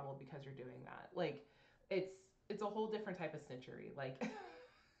in trouble because you're doing that." Like, it's it's a whole different type of snitchery. Like,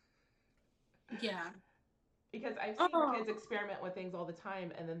 Yeah. because I've seen Oh, kids experiment with things all the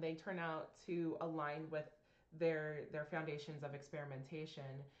time, and then they turn out to align with their foundations of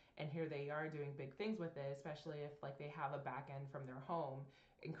experimentation. And here they are doing big things with it, especially if like they have a back end from their home,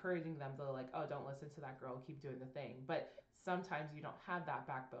 encouraging them to like, oh, don't listen to that girl, keep doing the thing. But sometimes you don't have that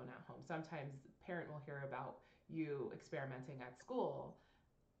backbone at home. Sometimes the parent will hear about you experimenting at school,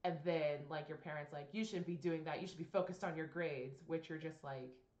 and then like your parents like, you shouldn't be doing that. You should be focused on your grades, which you're just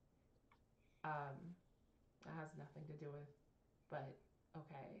like, um, that has nothing to do with, but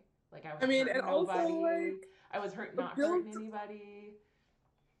okay. Like I I wasn't mean, and hurting also nobody. like I was not build hurting anybody.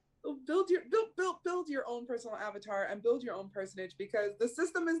 build your own personal avatar and build your own personage because the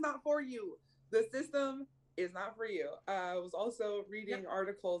system is not for you. The system is not for you. I was also reading Yep.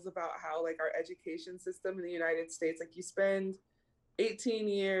 articles about how like our education system in the United States, like you spend 18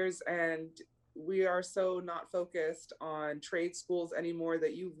 years and we are so not focused on trade schools anymore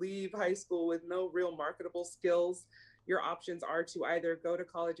that you leave high school with no real marketable skills. Your options are to either go to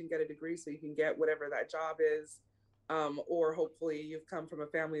college and get a degree so you can get whatever that job is, or hopefully you've come from a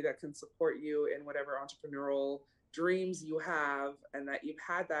family that can support you in whatever entrepreneurial dreams you have, and that you've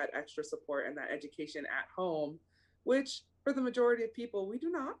had that extra support and that education at home, which for the majority of people, we do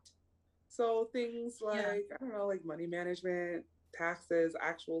not. So things Yeah. like, I don't know, like money management, taxes,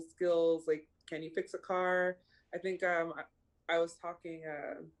 actual skills, like can you fix a car? I think I was talking,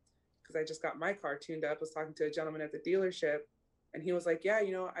 because I just got my car tuned up, was talking to a gentleman at the dealership, and he was like, yeah,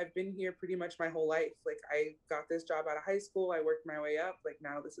 I've been here pretty much my whole life. Like I got this job out of high school, I worked my way up, like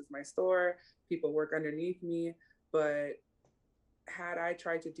now this is my store, people work underneath me. But had I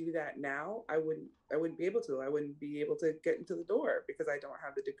tried to do that now, I wouldn't be able to. I wouldn't be able to get into the door because I don't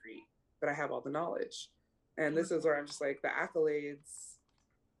have the degree, but I have all the knowledge. And this is where I'm just like, the accolades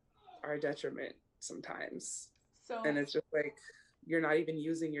are a detriment sometimes. So And it's just like you're not even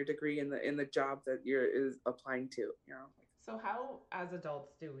using your degree in the job that you're is applying to. so how as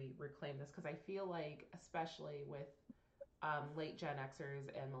adults do we reclaim this? Because I feel like especially with late Gen Xers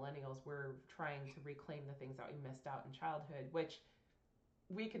and millennials, we're trying to reclaim the things that we missed out in childhood, which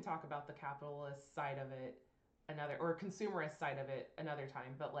we can talk about the capitalist side of it another or consumerist side of it another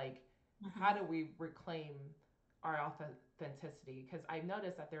time, but like how do we reclaim our authenticity? Because I've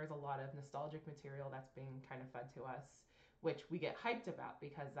noticed that there's a lot of nostalgic material that's being kind of fed to us, which we get hyped about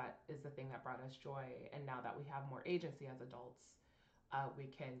because that is the thing that brought us joy. And now that we have more agency as adults, we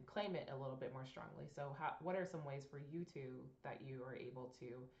can claim it a little bit more strongly. So what are some ways for you two that you are able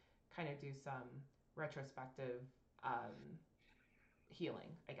to kind of do some retrospective healing,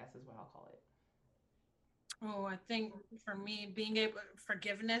 I guess is what I'll call it. Oh, I think for me, being able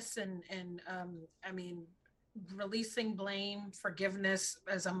forgiveness and I mean, releasing blame, forgiveness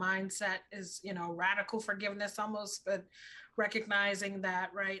as a mindset is, radical forgiveness almost, but recognizing that,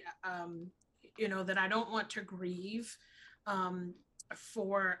 right? That I don't want to grieve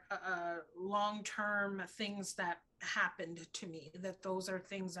for long-term things that happened to me, that those are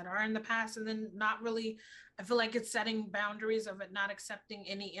things that are in the past, and then not really, I feel like it's setting boundaries of it, not accepting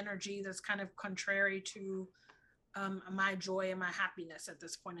any energy that's kind of contrary to my joy and my happiness at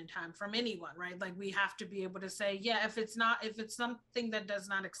this point in time from anyone, right? Like we have to be able to say, yeah, if it's something that does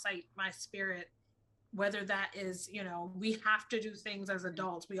not excite my spirit, whether that is, we have to do things as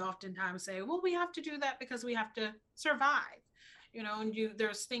adults. We oftentimes say, well, we have to do that because we have to survive, and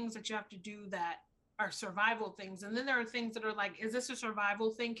there's things that you have to do that are survival things, and then there are things that are like, is this a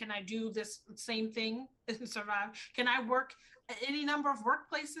survival thing? Can I do this same thing and survive? Can I work any number of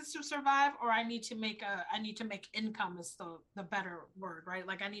workplaces to survive, or I need to make income is the better word, right?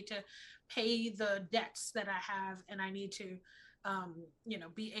 Like I need to pay the debts that I have, and I need to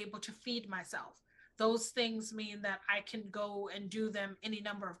be able to feed myself. Those things mean that I can go and do them any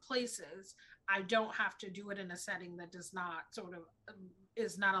number of places. I don't have to do it in a setting that does not sort of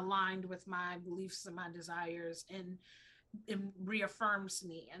is not aligned with my beliefs and my desires, and reaffirms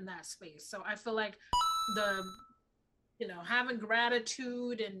me in that space. So I feel like the having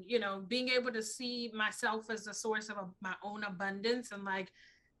gratitude, and being able to see myself as the source of my own abundance, and like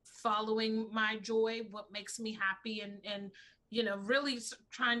following my joy, what makes me happy, and really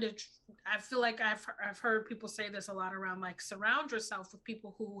trying to, I feel like I've heard people say this a lot around, like, surround yourself with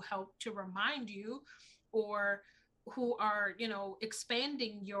people who help to remind you, or who are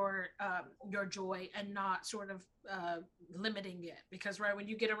expanding your joy, and not sort of limiting it. Because right, when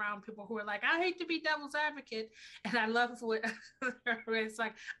you get around people who are like, I hate to be devil's advocate, and I love what it's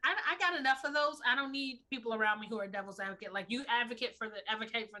like, I got enough of those. I don't need people around me who are devil's advocate. Like, you advocate for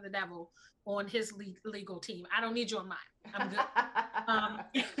the devil on his legal team. I don't need you on mine. I'm good.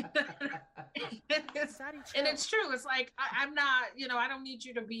 And it's true. It's like, I'm not, I don't need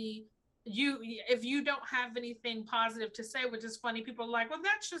you to be you if you don't have anything positive to say, which is funny. People are like, well,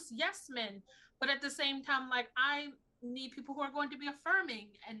 that's just yes men. But at the same time, like, I need people who are going to be affirming,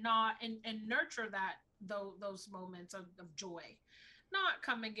 and not and nurture those moments of joy, not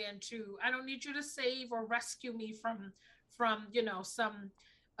coming into, I don't need you to save or rescue me from some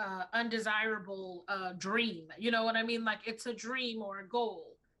undesirable dream. You know what I mean? Like, it's a dream or a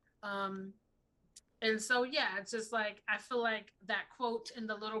goal. And so, yeah, it's just like, I feel like that quote in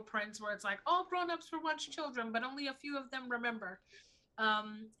The Little Prince, where it's like, all grown-ups were once children, but only a few of them remember.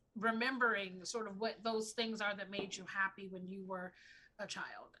 Remembering sort of what those things are that made you happy when you were a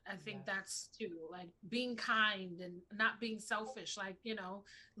child. I think that's too, like, being kind and not being selfish, like,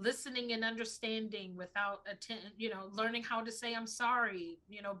 listening and understanding without learning how to say I'm sorry,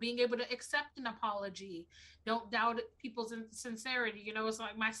 being able to accept an apology. Don't doubt people's sincerity. It's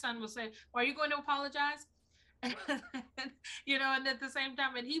like my son will say, well, are you going to apologize? And at the same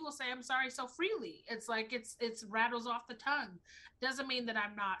time, and he will say I'm sorry so freely. It's like it's rattles off the tongue. Doesn't mean that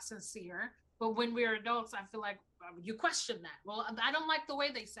I'm not sincere, but when we're adults, I feel like you question that. Well, I don't like the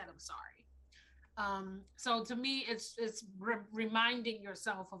way they said I'm sorry. So to me, it's reminding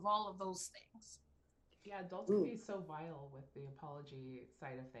yourself of all of those things. Yeah, adults can be so vile with the apology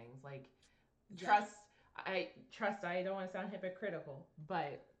side of things. Like, trust. I don't want to sound hypocritical,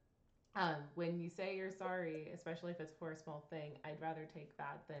 but when you say you're sorry, especially if it's for a small thing, I'd rather take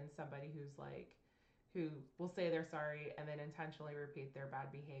that than somebody who will say they're sorry and then intentionally repeat their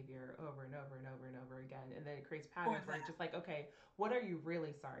bad behavior over and over and over and over again. And then it creates patterns where it's just like, okay, what are you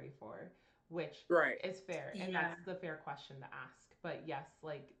really sorry for? Which is fair. And that's the fair question to ask. But yes,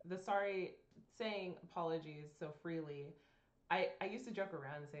 like, the sorry, saying apologies so freely. I used to joke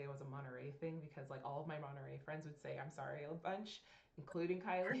around and say it was a Monterey thing, because like all of my Monterey friends would say I'm sorry a bunch, including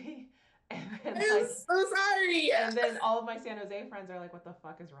Kylie. And then, I'm so sorry. And then all of my San Jose friends are like, what the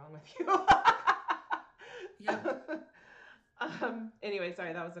fuck is wrong with you? Anyway,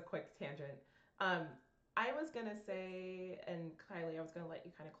 sorry, that was a quick tangent. I was gonna say, and Kylie, I was gonna let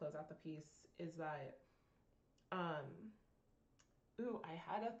you kind of close out the piece, is that I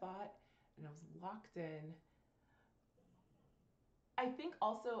had a thought and I was locked in. I think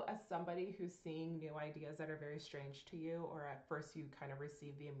also, as somebody who's seeing new ideas that are very strange to you, or at first you kind of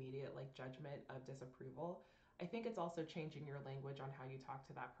receive the immediate like judgment of disapproval, I think it's also changing your language on how you talk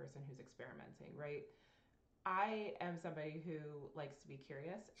to that person who's experimenting, right? I am somebody who likes to be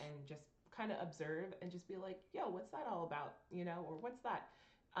curious and just kind of observe and just be like, yo, what's that all about? Or what's that?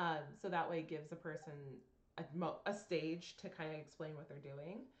 So that way it gives the person a stage to kind of explain what they're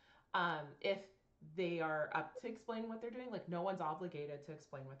doing. If they are up to explain what they're doing, like, no one's obligated to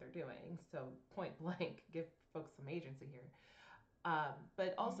explain what they're doing. So point blank, give folks some agency here.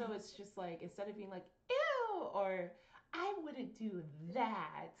 But also it's just like, instead of being like, ew, or I wouldn't do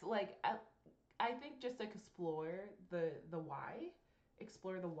that, like, I think just like explore the why,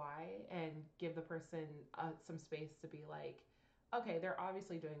 and give the person some space to be like, okay, they're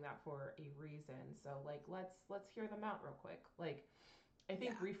obviously doing that for a reason. So like, let's hear them out real quick. Like, I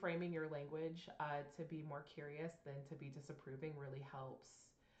think reframing your language to be more curious than to be disapproving really helps.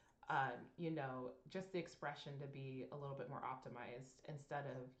 Just the expression to be a little bit more optimized, instead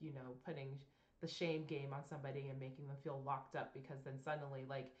of, putting the shame game on somebody and making them feel locked up, because then suddenly,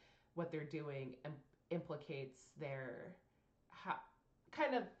 like, what they're doing implicates their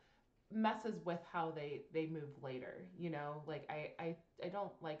kind of messes with how they move later, you know? Like I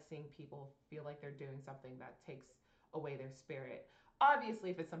don't like seeing people feel like they're doing something that takes away their spirit. Obviously,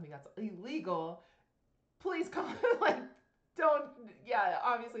 if it's something that's illegal, please come like don't yeah,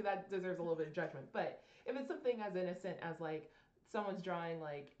 obviously that deserves a little bit of judgment. But if it's something as innocent as like someone's drawing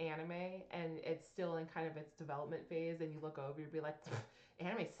like anime and it's still in kind of its development phase and you look over you'd be like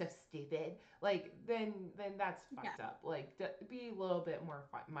anime's so stupid, like then that's fucked up. Like be a little bit more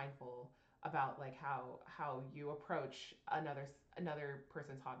mindful about like how you approach another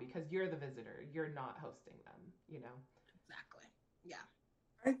person's hobby because you're the visitor, you're not hosting them, you know. Exactly. Yeah.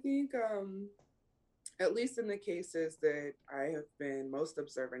 I think at least in the cases that I have been most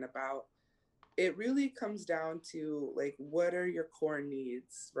observant about, it really comes down to like, what are your core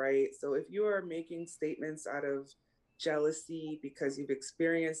needs, right? So if you are making statements out of jealousy because you've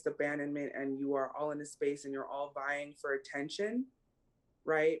experienced abandonment and you are all in a space and you're all vying for attention,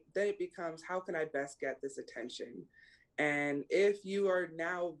 right? Then it becomes, how can I best get this attention? And if you are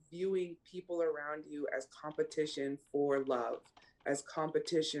now viewing people around you as competition for love, as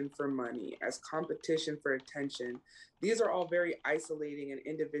competition for money, as competition for attention, these are all very isolating and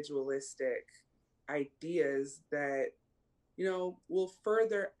individualistic ideas that, you know, will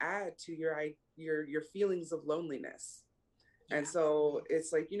further add to your feelings of loneliness. Yeah. And so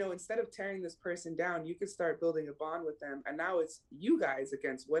it's like, you know, instead of tearing this person down, you could start building a bond with them. And now it's you guys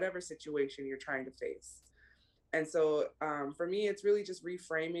against whatever situation you're trying to face. And so for me, it's really just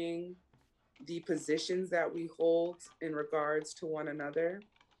reframing the positions that we hold in regards to one another.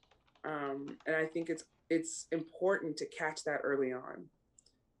 And I think it's important to catch that early on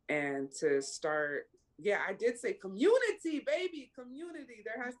and to start. Yeah, I did say community, baby, community.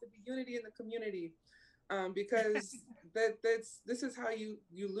 There has to be unity in the community because this is how you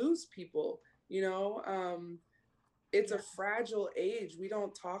lose people, you know. It's a fragile age. We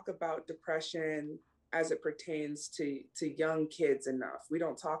don't talk about depression as it pertains to young kids enough. We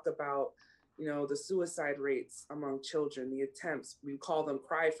don't talk about, you know, the suicide rates among children, the attempts. We call them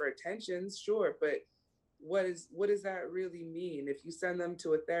cry for attention, sure, but what does that really mean? If you send them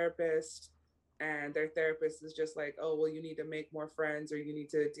to a therapist and their therapist is just like, oh, well, you need to make more friends or you need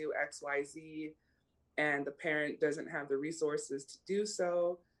to do X, Y, Z, and the parent doesn't have the resources to do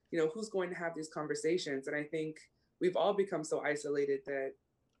so, you know, who's going to have these conversations? And I think we've all become so isolated that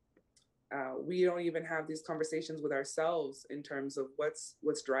we don't even have these conversations with ourselves in terms of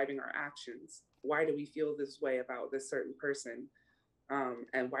what's driving our actions. Why do we feel this way about this certain person?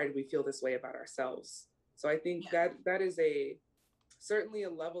 And why do we feel this way about ourselves? So I think that is certainly a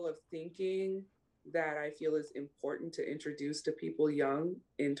level of thinking that I feel is important to introduce to people young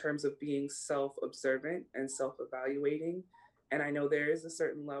in terms of being self-observant and self-evaluating. And I know there is a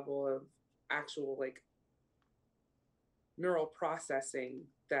certain level of actual like neural processing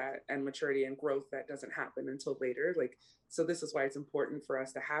that and maturity and growth that doesn't happen until later. Like, so this is why it's important for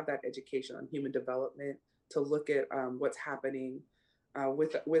us to have that education on human development, to look at what's happening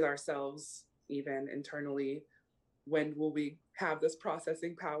with ourselves, even internally. When will we have this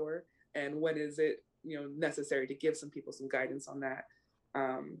processing power, and when is it, you know, necessary to give some people some guidance on that?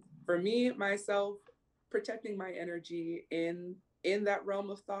 For me, myself, protecting my energy in that realm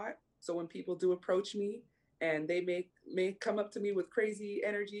of thought. So when people do approach me, and they may come up to me with crazy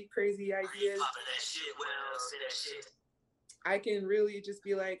energy, crazy ideas, I can really just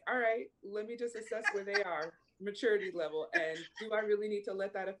be like, all right, let me just assess where they are, maturity level, and do I really need to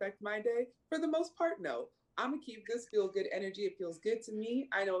let that affect my day? For the most part, no. I'm gonna keep this feel good energy. It feels good to me.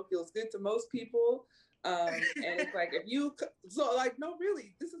 I know it feels good to most people. And it's like, no,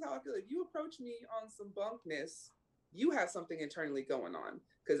 really, this is how I feel. If you approach me on some bunkness, you have something internally going on,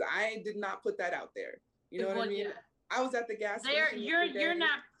 because I did not put that out there. You know what I mean? Yeah. I was at the gas station. You're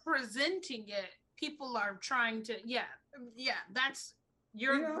not presenting it. People are trying to,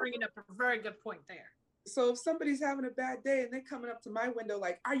 you're bringing up a very good point there. So if somebody's having a bad day and they're coming up to my window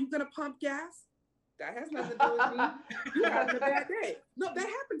like, are you going to pump gas? That has nothing to do with me. You're having a bad day. No, that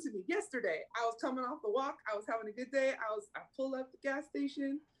happened to me yesterday. I was coming off the walk. I was having a good day. I pull up the gas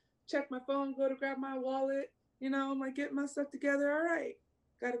station, check my phone, go to grab my wallet. You know, I'm like, getting my stuff together. All right.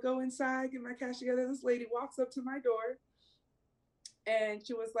 Got to go inside, get my cash together. This lady walks up to my door and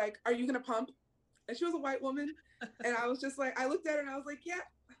she was like, are you going to pump? And she was a white woman. And I was just like, I looked at her and I was like, yeah,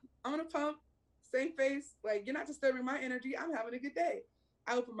 I'm going to pump. Same face. Like, you're not disturbing my energy. I'm having a good day.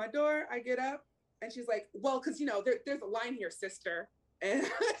 I open my door. I get up and she's like, well, because, you know, there's a line here, sister. And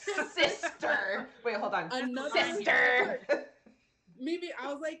sister. Wait, hold on. Another sister. Maybe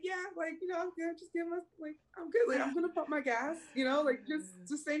I was like, yeah, like, you know, I'm good. Just give us, like, I'm good. Like, I'm going to pump my gas, you know, like, just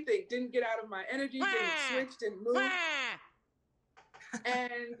the same thing. Didn't get out of my energy, didn't switch, didn't move.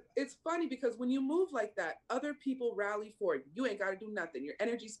 And it's funny because when you move like that, other people rally for you. You ain't got to do nothing. Your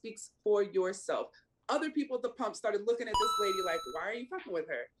energy speaks for yourself. Other people at the pump started looking at this lady like, why are you fucking with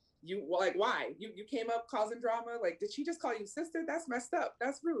her? You like, why? You came up causing drama. Like, did she just call you sister? That's messed up.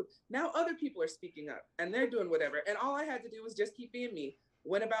 That's rude. Now other people are speaking up and they're doing whatever. And all I had to do was just keep being me.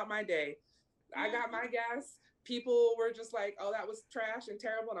 Went about my day. I got my gas. People were just like, oh, that was trash and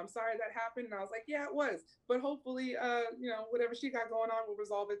terrible, and I'm sorry that happened. And I was like, yeah, it was. But hopefully, whatever she got going on will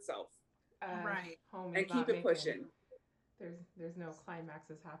resolve itself. Right. Home and keep it pushing. There's no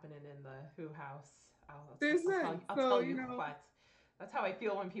climaxes happening in the Who house. I'll So, tell you what. That's how I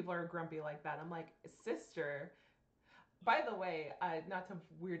feel when people are grumpy like that. I'm like, sister. By the way, not to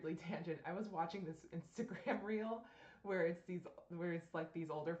weirdly tangent, I was watching this Instagram reel where it's like these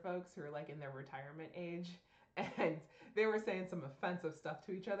older folks who are like in their retirement age, and they were saying some offensive stuff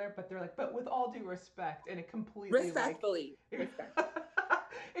to each other, but they're like, but with all due respect, and it completely respectfully.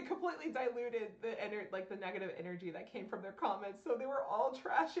 It completely diluted the negative energy that came from their comments. So they were all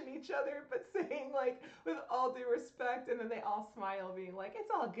trashing each other, but saying like with all due respect, and then they all smile, being like, it's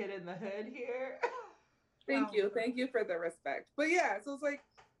all good in the hood here. Thank you for the respect. But yeah, so it's like,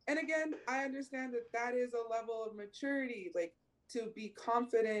 and again, I understand that is a level of maturity, like to be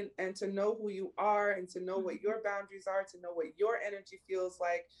confident and to know who you are and to know what your boundaries are, to know what your energy feels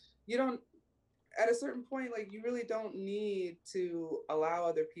like. You don't, at a certain point, like you really don't need to allow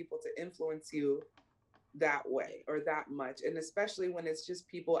other people to influence you that way or that much. And especially when it's just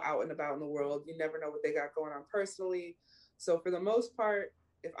people out and about in the world, you never know what they got going on personally. So for the most part,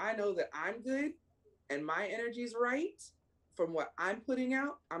 if I know that I'm good and my energy's right from what I'm putting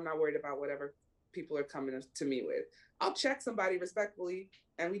out, I'm not worried about whatever people are coming to me with. I'll check somebody respectfully,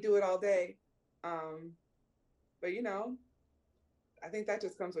 and we do it all day. But I think that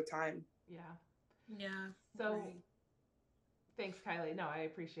just comes with time. Yeah. So thanks, Kylie. No, I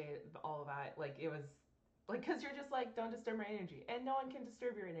appreciate all of that. Like it was like, cause you're just like, don't disturb my energy, and no one can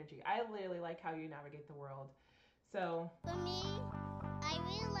disturb your energy. I really like how you navigate the world. So for me, I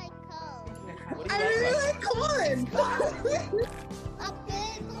really like cold. I really like corn. A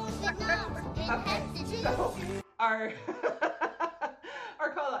big corn, but no, it has to do. So our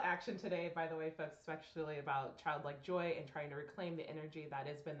call to action today, by the way, folks, especially about childlike joy and trying to reclaim the energy that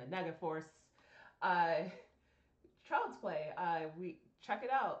has been the negaforce. Child's Play. We check it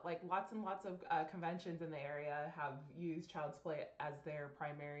out. Like lots and lots of conventions in the area have used Child's Play as their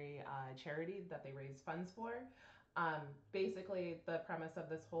primary charity that they raise funds for. Basically, the premise of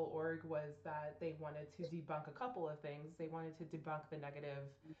this whole org was that they wanted to debunk a couple of things. They wanted to debunk the negative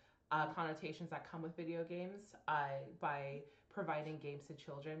connotations that come with video games by providing games to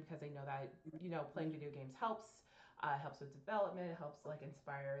children, because they know that playing video games helps with development, helps like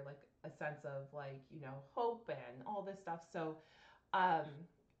inspire like a sense of like hope and all this stuff. So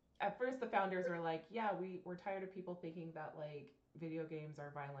at first the founders were like, yeah, we're tired of people thinking that like video games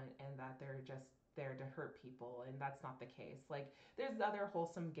are violent and that they're just there to hurt people, and that's not the case. Like there's other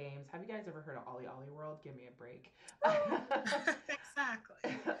wholesome games. Have you guys ever heard of Ollie Ollie World? Give me a break.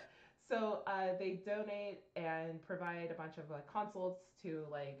 Exactly. So they donate and provide a bunch of like consults to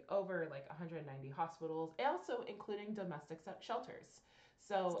like over like 190 hospitals, also including domestic shelters.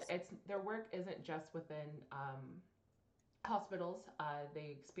 So their work isn't just within hospitals.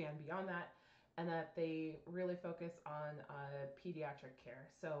 They expand beyond that, and that they really focus on pediatric care.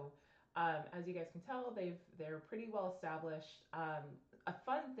 So as you guys can tell, they're pretty well established. A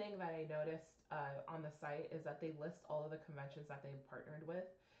fun thing that I noticed on the site is that they list all of the conventions that they've partnered with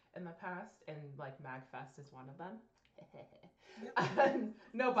in the past, and like MagFest is one of them.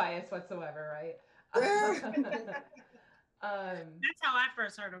 No bias whatsoever, right? That's how I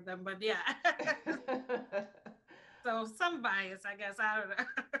first heard of them, but yeah. So some bias, I guess. I don't know.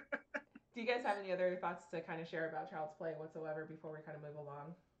 Do you guys have any other thoughts to kind of share about Child's Play whatsoever before we kind of move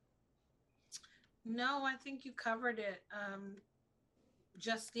along? No, I think you covered it.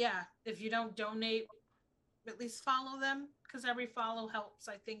 If you don't donate, at least follow them, because every follow helps,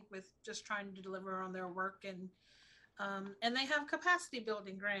 I think, with just trying to deliver on their work. And they have capacity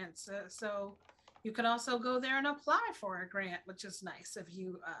building grants. So you can also go there and apply for a grant, which is nice if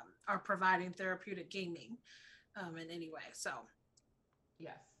you are providing therapeutic gaming in any way. So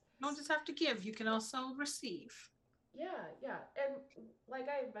yes, you don't just have to give, you can also receive. Yeah. And like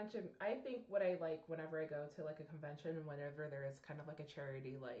I mentioned, I think what I like whenever I go to like a convention, whenever there is kind of like a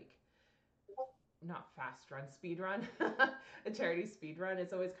charity, like not fast run, speed run, a charity speed run,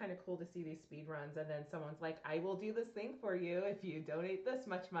 it's always kind of cool to see these speed runs. And then someone's like, I will do this thing for you if you donate this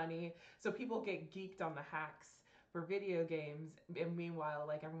much money. So people get geeked on the hacks for video games. And meanwhile,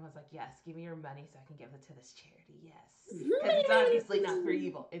 like everyone's like, yes, give me your money so I can give it to this charity. Yes, because it's obviously not for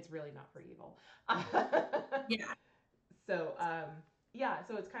evil. It's really not for evil. Yeah. So yeah,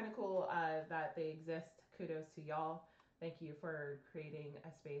 so it's kind of cool that they exist. Kudos to y'all. Thank you for creating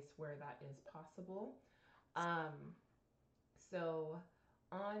a space where that is possible. Um, so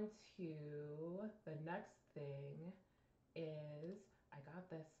on to the next thing is I got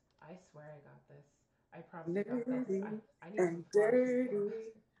this. I swear I got this. I promise I got this. Nerdy I need some and flags. dirty. Are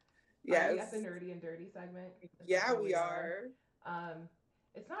Yes. we at the nerdy and dirty segment? Is Yeah, that where we are.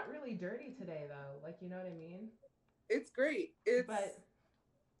 It's not really dirty today though. Like, you know what I mean? It's great. It's But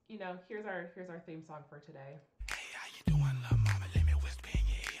you know, here's our theme song for today. Hey, how you doing, little mama? Let me whisper in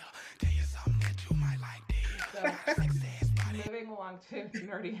your ear. Tell you something that you might like to hear. So, moving along to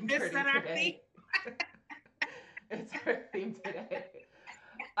nerdy and dirty today. It's our theme today.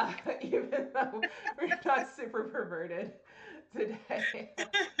 Even though we're not super perverted today.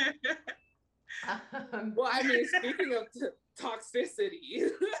 well, I mean, speaking of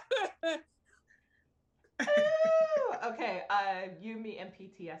toxicity. Okay, you, me, and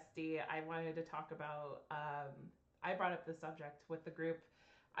PTSD. I wanted to talk about. I brought up the subject with the group.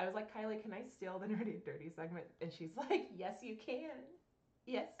 I was like, Kylie, can I steal the nerdy and dirty segment? And she's like, yes, you can.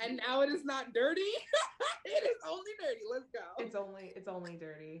 Yes. And now it is not dirty. It is only dirty. Let's go. It's only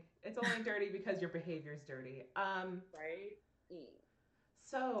dirty. It's only dirty because your behavior is dirty. Right.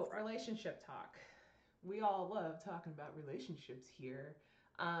 So relationship talk. We all love talking about relationships here.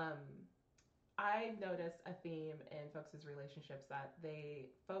 I've noticed a theme in folks' relationships that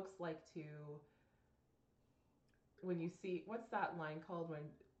folks like to, when you see, what's that line called,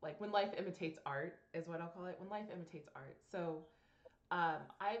 when life imitates art is what I'll call it, when life imitates art. So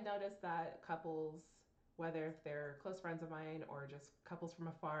I've noticed that couples, whether if they're close friends of mine or just couples from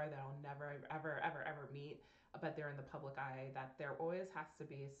afar that I'll never ever meet, but they're in the public eye, that there always has to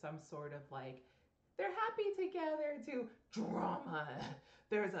be some sort of like, they're happy together to drama.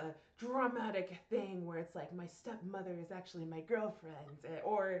 There's a dramatic thing where it's like my stepmother is actually my girlfriend,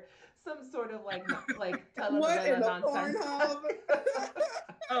 or some sort of like telenovela nonsense.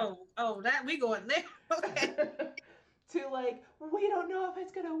 oh, that we going there. Okay. To like, we don't know if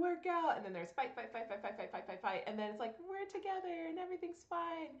it's gonna work out, and then there's fight, and then it's like we're together and everything's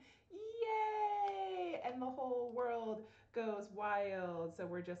fine, yay, and the whole world goes wild. So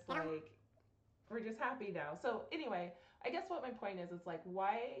we're just like, we're just happy now. So anyway, I guess what my point is, it's like,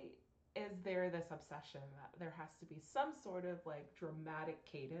 why is there this obsession that there has to be some sort of like dramatic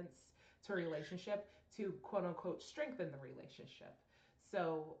cadence to a relationship to quote unquote strengthen the relationship?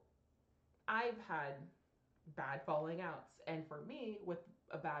 So I've had bad falling outs, and for me, with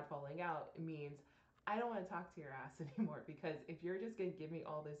a bad falling out, it means I don't want to talk to your ass anymore, because if you're just gonna give me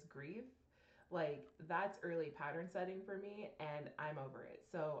all this grief, like that's early pattern setting for me, and I'm over it.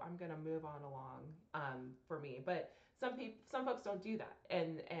 So I'm gonna move on along for me. But some folks don't do that,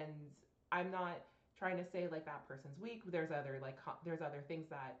 and I'm not trying to say like that person's weak. There's other things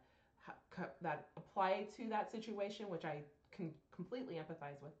that that apply to that situation, which I can completely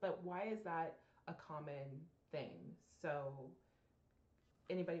empathize with. But why is that a common thing? So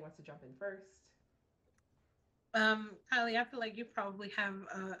anybody wants to jump in first? Kylie, I feel like you probably have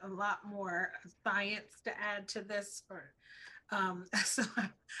a lot more science to add to this, or so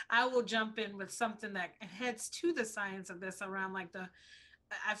I will jump in with something that heads to the science of this around like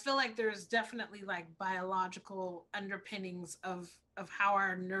I feel like there's definitely like biological underpinnings of how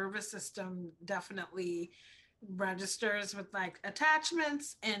our nervous system definitely registers with like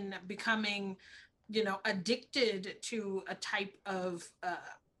attachments and becoming, addicted to a type of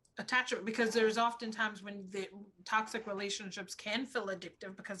attachment, because there's oftentimes when the toxic relationships can feel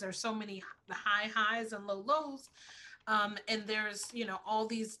addictive because there's so many the high highs and low lows. And there's, all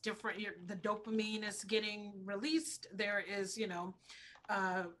these different, the dopamine is getting released. There is,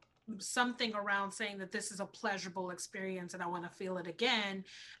 something around saying that this is a pleasurable experience and I want to feel it again.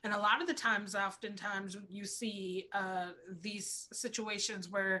 And a lot of the times, oftentimes you see these situations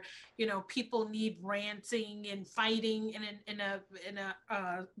where, people need ranting and fighting in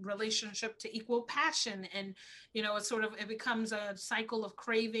a relationship to equal passion. And, it becomes a cycle of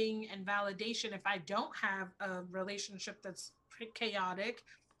craving and validation. If I don't have a relationship that's chaotic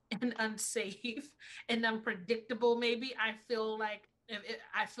and unsafe and unpredictable, maybe I feel like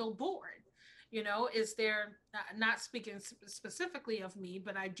I feel bored. Is there, not speaking specifically of me,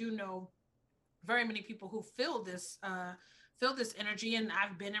 but I do know very many people who feel feel this energy. And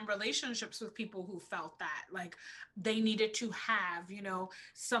I've been in relationships with people who felt that, like they needed to have, you know,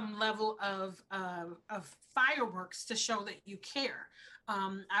 some level of fireworks to show that you care.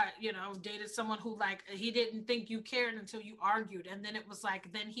 I, you know, dated someone who, like, he didn't think you cared until you argued, and then it was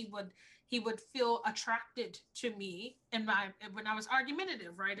like, then he would feel attracted to me in my, when I was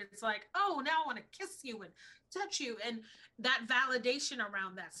argumentative, right? It's like, oh, now I want to kiss you and touch you, and that validation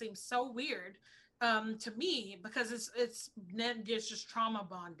around that seems so weird to me, because it's just trauma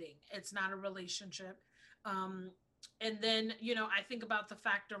bonding. It's not a relationship. And then, you know, I think about the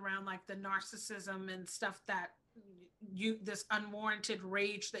fact around like the narcissism and stuff that this unwarranted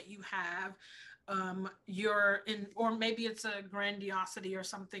rage that you have, you're in, or maybe it's a grandiosity or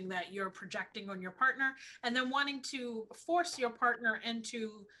something that you're projecting on your partner, and then wanting to force your partner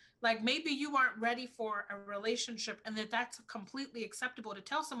into, like, maybe you aren't ready for a relationship, and that's completely acceptable to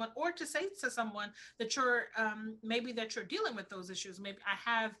tell someone, or to say to someone that you're maybe that you're dealing with those issues. Maybe I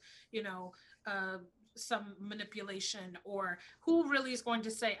have, you know, some manipulation, or who really is going to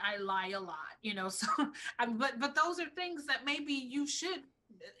say I lie a lot, you know? So but those are things that maybe you should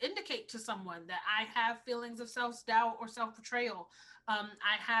indicate to someone, that I have feelings of self-doubt or self-betrayal.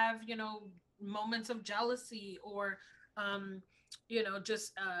 I have, you know, moments of jealousy, or you know,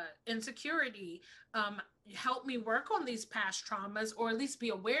 just insecurity. Help me work on these past traumas, or at least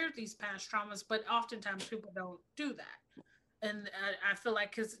be aware of these past traumas. But oftentimes people don't do that. And I feel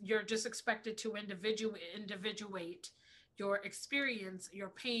like, because you're just expected to individuate your experience, your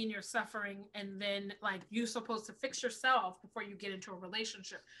pain, your suffering, and then like you're supposed to fix yourself before you get into a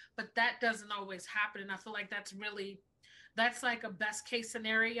relationship. But that doesn't always happen. And I feel like that's like a best case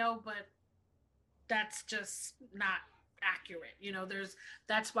scenario, but that's just not accurate. You know,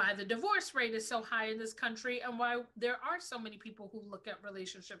 that's why the divorce rate is so high in this country, and why there are so many people who look at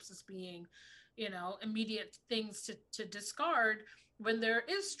relationships as being, you know, immediate things to discard when there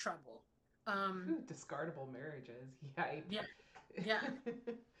is trouble. Discardable marriages. Yikes. Yeah.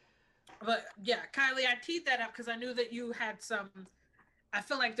 But yeah, Kylie, I teed that up because I knew that you had some, I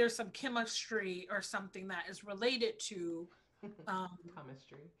feel like there's some chemistry or something that is related to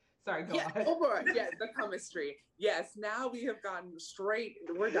chemistry. Sorry, go on. Oh boy, yeah, the chemistry. Yes, now we have gotten straight.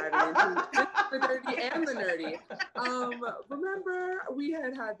 We're diving into the dirty and the nerdy. Remember, we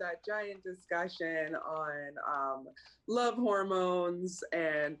had that giant discussion on love hormones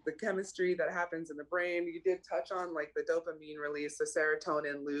and the chemistry that happens in the brain. You did touch on like the dopamine release, the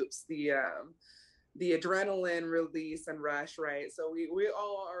serotonin loops, the adrenaline release and rush, right? So we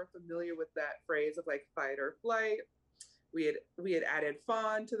all are familiar with that phrase of like fight or flight. We had added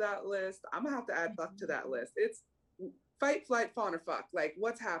fawn to that list. I'm gonna have to add fuck to that list. It's fight, flight, fawn, or fuck. Like,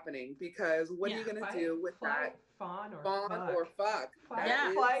 what's happening? Because what are you gonna do with that? Fawn or fuck.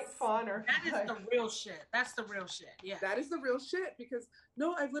 Flight, fawn, or that fuck. That is the real shit. That's the real shit. Yeah. That is the real shit. Because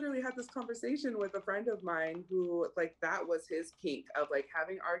no, I've literally had this conversation with a friend of mine who, like, that was his kink of like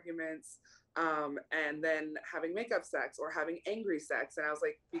having arguments, and then having makeup sex or having angry sex. And I was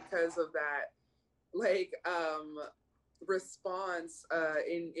like, because of that, like, response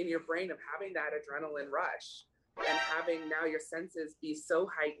in your brain of having that adrenaline rush and having now your senses be so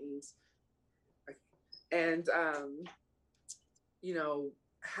heightened, and you know,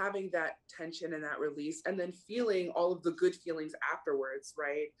 having that tension and that release, and then feeling all of the good feelings afterwards,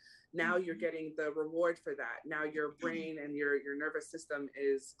 right? Now you're getting the reward for that. Now your brain and your nervous system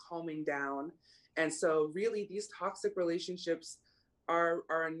is calming down. And so really these toxic relationships are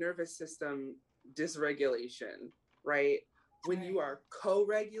a nervous system dysregulation, right? When you are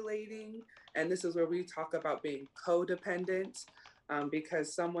co-regulating, and this is where we talk about being codependent,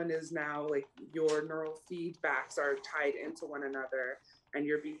 because someone is now, like, your neural feedbacks are tied into one another, and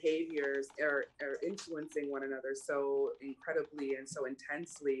your behaviors are influencing one another so incredibly and so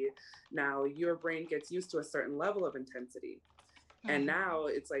intensely. Now your brain gets used to a certain level of intensity. And now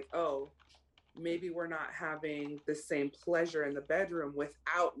it's like, oh, maybe we're not having the same pleasure in the bedroom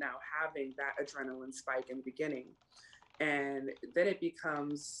without now having that adrenaline spike in the beginning. And then it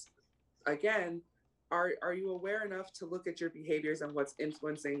becomes, again, are you aware enough to look at your behaviors and what's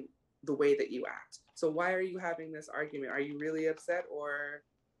influencing the way that you act? So why are you having this argument? Are you really upset, or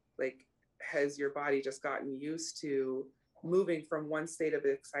like has your body just gotten used to moving from one state of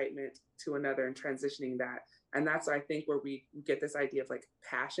excitement to another and transitioning that? And that's, I think, where we get this idea of like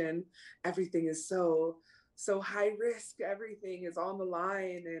passion. Everything is so high risk. Everything is on the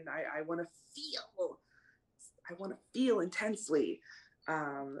line, and I want to feel intensely,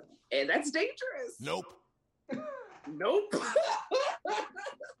 and that's dangerous. Nope. Nope.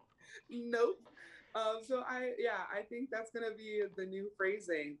 So I think that's gonna be the new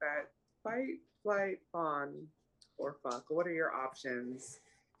phrasing, that fight, flight, fawn, or fuck? What are your options?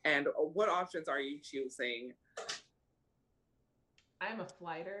 And what options are you choosing? I'm a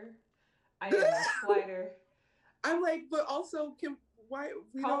flighter. I am a flighter. I'm like, but also, why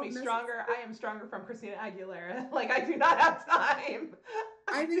we Call don't me stronger. I am stronger from Christina Aguilera. Like, I do not have time.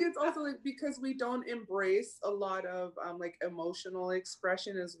 I think it's also like because we don't embrace a lot of like emotional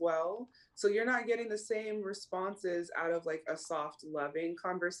expression as well. So you're not getting the same responses out of like a soft, loving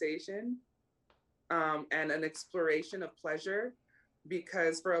conversation and an exploration of pleasure.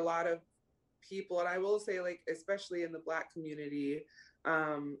 Because for a lot of people, and I will say, like, especially in the Black community,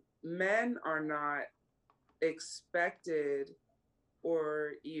 men are not expected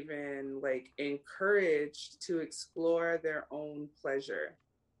or even like encouraged to explore their own pleasure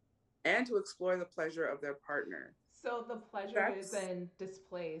and to explore the pleasure of their partner. So the pleasure is then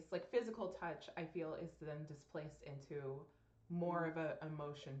displaced, like physical touch, I feel, is then displaced into more of a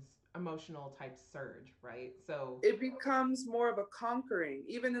emotional type surge, right? So it becomes more of a conquering,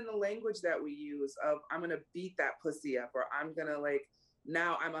 even in the language that we use of I'm gonna beat that pussy up, or I'm gonna like,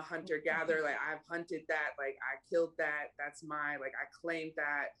 now I'm a hunter-gatherer, like I've hunted that, like I killed that, that's my, like I claimed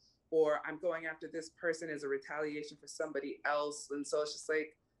that, or I'm going after this person as a retaliation for somebody else. And so it's just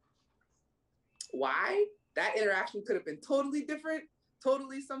like, why? That interaction could have been totally different,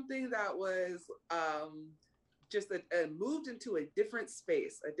 totally something that was just moved into a different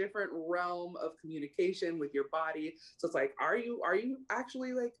space, a different realm of communication with your body. So it's like, are you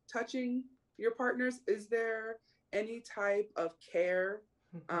actually like touching your partners? Is there any type of care,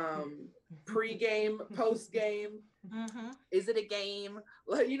 pre-game, post-game? Mm-hmm. Is it a game?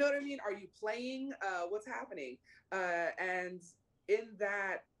 Like, you know what I mean? Are you playing? What's happening? And in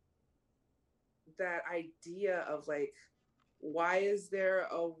that idea of like, why is there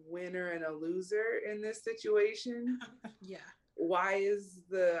a winner and a loser in this situation? Yeah. Why is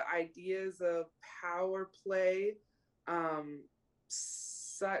the ideas of power play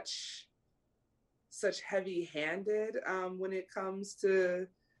such heavy-handed when it comes to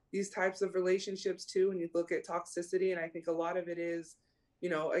these types of relationships too? When you look at toxicity, and I think a lot of it is,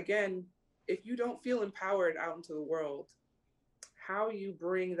 you know, again, if you don't feel empowered out into the world, how you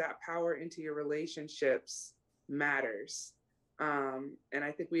bring that power into your relationships matters. And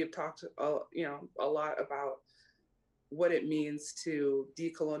I think we have talked, a lot about what it means to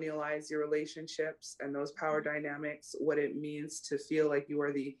decolonialize your relationships and those power dynamics, what it means to feel like you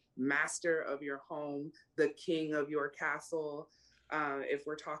are the master of your home, the king of your castle, if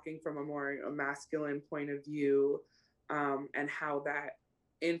we're talking from a masculine point of view, and how that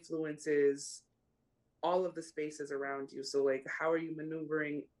influences all of the spaces around you. So like, how are you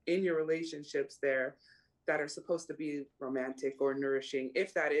maneuvering in your relationships there that are supposed to be romantic or nourishing,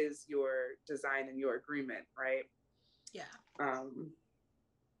 if that is your design and your agreement, right? Yeah.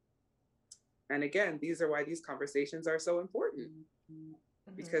 And again, these are why these conversations are so important,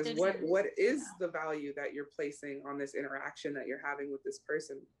 because Mm-hmm. what is the value that you're placing on this interaction that you're having with this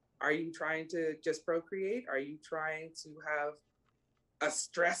person? Are you trying to just procreate? Are you trying to have a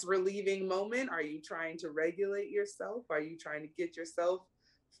stress relieving moment? Are you trying to regulate yourself? Are you trying to get yourself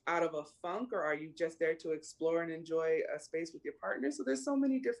out of a funk, or are you just there to explore and enjoy a space with your partner? So there's so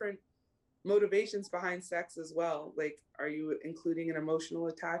many different motivations behind sex as well. Like, are you including an emotional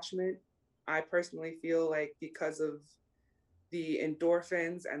attachment? I personally feel like because of the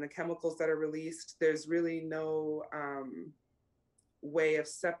endorphins and the chemicals that are released, there's really no way of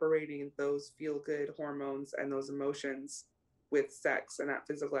separating those feel-good hormones and those emotions with sex and that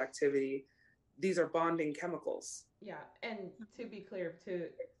physical activity. These are bonding chemicals. Yeah, and to be clear,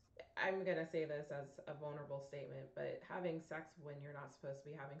 I'm gonna say this as a vulnerable statement, but having sex when you're not supposed to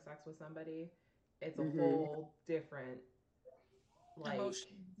be having sex with somebody, it's a whole different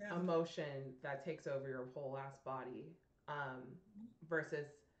emotion that takes over your whole ass body, versus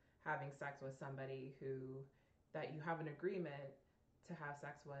having sex with somebody that you have an agreement to have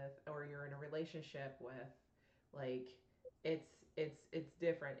sex with, or you're in a relationship with. Like, it's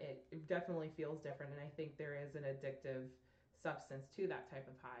different. It definitely feels different, and I think there is an addictive substance to that type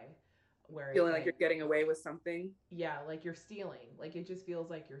of high, where feeling like you're getting away with something. Yeah, like you're stealing. Like, it just feels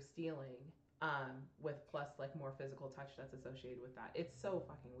like you're stealing, with plus like more physical touch that's associated with that. It's so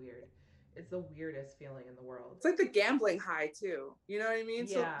fucking weird. It's the weirdest feeling in the world. It's like the gambling high too. You know what I mean?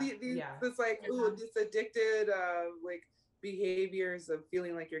 Yeah. So it's like, ooh, this addicted like behaviors of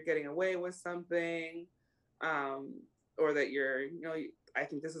feeling like you're getting away with something, or that you're, I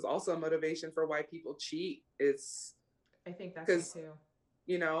think this is also a motivation for why people cheat. I think that's it too.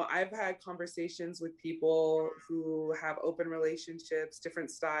 I've had conversations with people who have open relationships,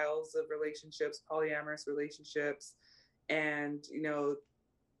 different styles of relationships, polyamorous relationships, and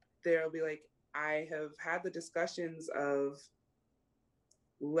they'll be like, I have had the discussions of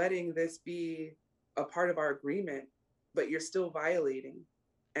letting this be a part of our agreement, but you're still violating.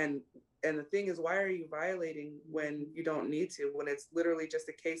 And the thing is, why are you violating when you don't need to, when it's literally just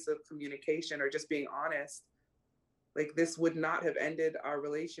a case of communication or just being honest? Like, this would not have ended our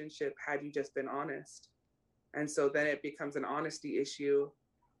relationship had you just been honest. And so then it becomes an honesty issue.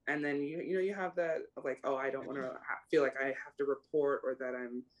 And then you have that of like, oh, I don't want to feel like I have to report, or that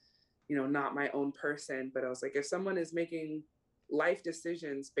I'm, not my own person. But I was like, if someone is making life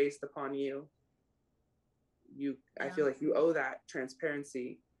decisions based upon you, I feel like you owe that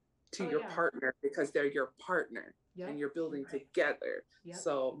transparency to your partner, because they're your partner and you're building together.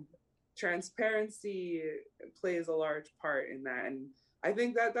 So transparency plays a large part in that. And I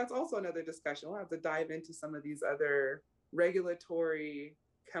think that that's also another discussion. We'll have to dive into some of these other regulatory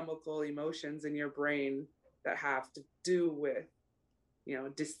chemical emotions in your brain that have to do with,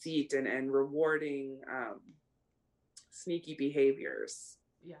 deceit and rewarding sneaky behaviors.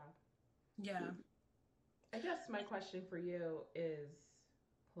 Yeah. I guess my question for you is,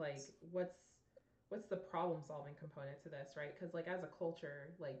 like, what's the problem solving component to this, right? Because, like, as a culture,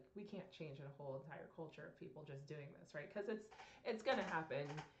 like, we can't change a whole entire culture of people just doing this, right? Because it's gonna happen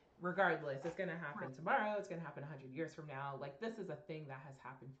regardless. It's gonna happen tomorrow. It's gonna happen 100 years from now. Like, this is a thing that has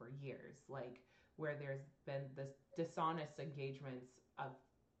happened for years, like, where there's been this dishonest engagements of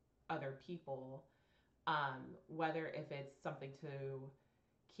other people, whether if it's something to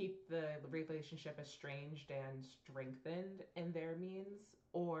keep the relationship estranged and strengthened in their means,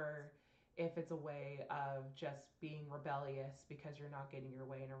 or if it's a way of just being rebellious because you're not getting your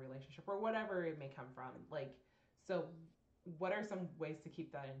way in a relationship, or whatever it may come from. Like, so what are some ways to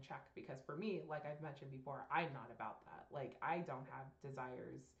keep that in check? Because for me, like I've mentioned before, I'm not about that. Like, I don't have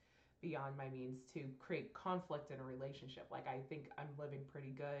desires beyond my means to create conflict in a relationship. Like, I think I'm living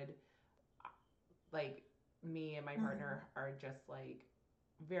pretty good. Like, me and my partner are just like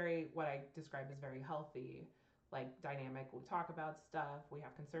very, what I describe as very healthy, like, dynamic. We talk about stuff, we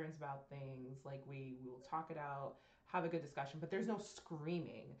have concerns about things, like, we will talk it out, have a good discussion, but there's no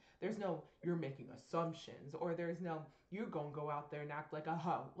screaming, there's no you're making assumptions, or there's no you're gonna go out there and act like a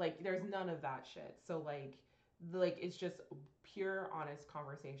hoe. Like, there's none of that shit. So like it's just pure honest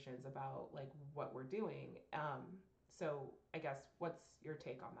conversations about like what we're doing. So I guess, what's your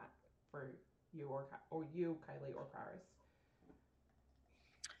take on that for you, or you, Kylie, or Paris?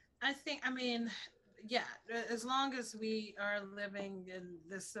 I mean, yeah, as long as we are living in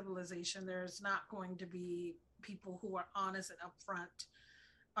this civilization, there's not going to be people who are honest and upfront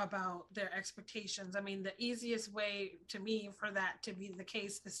about their expectations. I mean, the easiest way to me for that to be the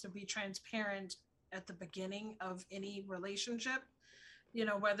case is to be transparent at the beginning of any relationship,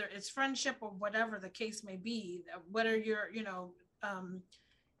 whether it's friendship or whatever the case may be, whether you're,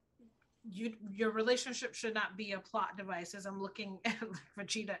 your relationship should not be a plot device. As I'm looking at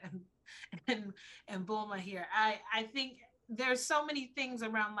Vegeta and Bulma here, I think there's so many things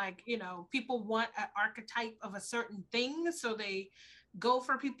around, like, people want an archetype of a certain thing, so they go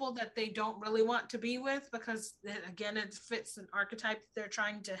for people that they don't really want to be with, because again, it fits an archetype that they're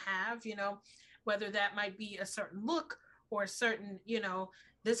trying to have, whether that might be a certain look or a certain,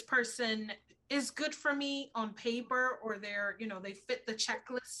 this person is good for me on paper, or they're, they fit the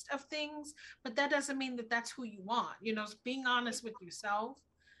checklist of things, but that doesn't mean that that's who you want. Being honest with yourself,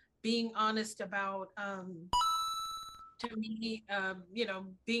 being honest about, to me,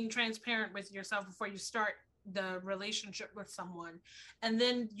 being transparent with yourself before you start the relationship with someone, and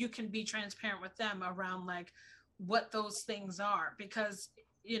then you can be transparent with them around like what those things are. Because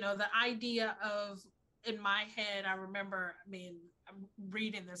the idea of, in my head, I remember, I mean, I'm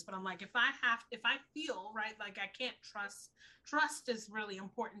reading this, but I'm like, if I feel right, like I can't trust is really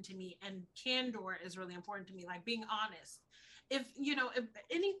important to me, and candor is really important to me, like being honest. If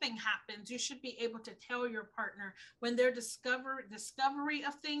anything happens, you should be able to tell your partner. When their discovery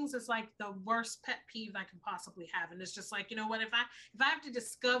of things is like the worst pet peeve I can possibly have, and it's just like, what, if I have to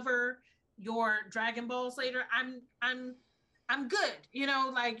discover your Dragon Balls later, I'm good,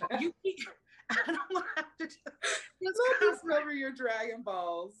 like you. I don't want to have to discover your Dragon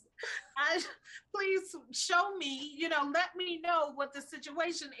Balls. Please show me, let me know what the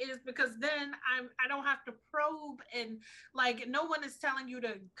situation is, because then I don't have to probe, and like, no one is telling you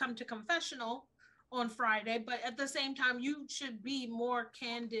to come to confessional on Friday, but at the same time, you should be more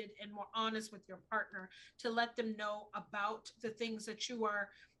candid and more honest with your partner to let them know about the things that you're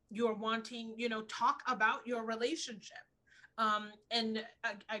wanting, talk about your relationship.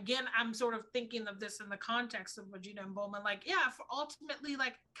 Again, I'm sort of thinking of this in the context of Regina and Bowman, like, yeah, for ultimately,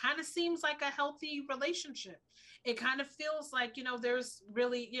 like, kind of seems like a healthy relationship. It kind of feels like, there's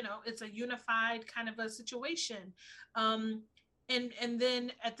really, it's a unified kind of a situation. And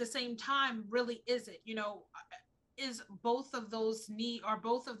then at the same time, really, is it, is both of those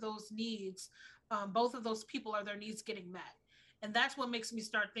both of those needs, both of those people, are their needs getting met? And that's what makes me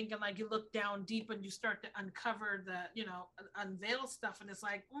start thinking, like, you look down deep and you start to uncover the, unveil stuff. And it's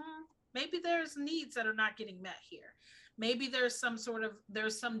like, maybe there's needs that are not getting met here. Maybe there's some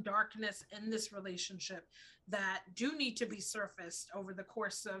darkness in this relationship that do need to be surfaced over the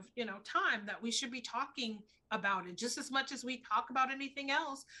course of, time, that we should be talking about it just as much as we talk about anything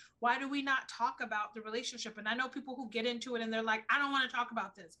else. Why do we not talk about the relationship? And I know people who get into it and they're like, I don't want to talk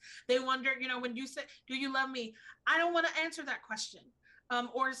about this. They wonder, when you say, do you love me? I don't want to answer that question.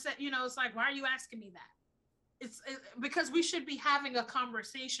 Or say, it's like, why are you asking me that? It's because we should be having a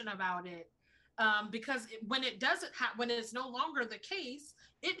conversation about it. Because when it doesn't when it's no longer the case,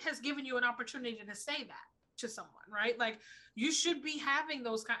 it has given you an opportunity to say that to someone, right? Like, you should be having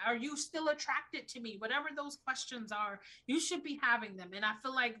those are you still attracted to me? Whatever those questions are, you should be having them. And I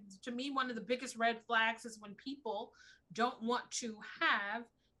feel like, to me, one of the biggest red flags is when people don't want to have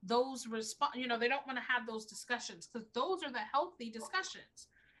those they don't want to have those discussions, because those are the healthy discussions.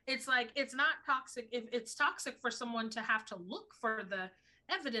 It's like, it's not toxic. If it's toxic for someone to have to look for the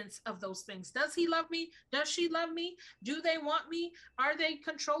evidence of those things. Does he love me? Does she love me? Do they want me? Are they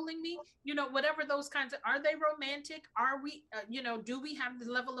controlling me? Whatever those kinds of, are they romantic? Are we, do we have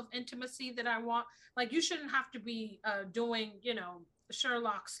the level of intimacy that I want? Like, you shouldn't have to be doing,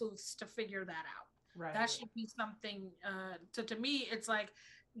 Sherlock sleuths to figure that out. Right. That should be something, to me, it's like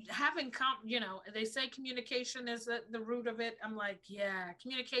having, they say communication is the root of it. I'm like, yeah,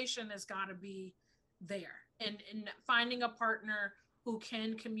 communication has got to be there. And finding a partner who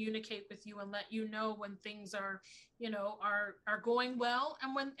can communicate with you and let you know when things are, are going well,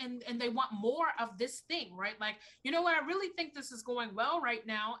 and when and they want more of this thing, right? Like, what, I really think this is going well right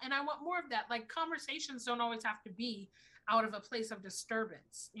now, and I want more of that. Like, conversations don't always have to be out of a place of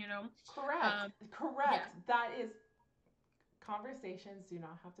disturbance, Correct. Correct. Yeah. That is, conversations do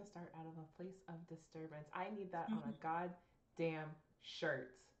not have to start out of a place of disturbance. I need that on a goddamn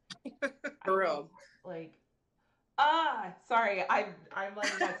shirt. For real. Like, sorry, I'm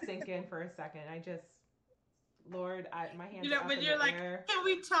letting that sink in for a second. Lord, my hands are up when in you're the like, air. can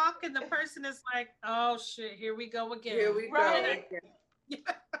we talk? And the person is like, oh shit, here we go again. Here we Right. go again.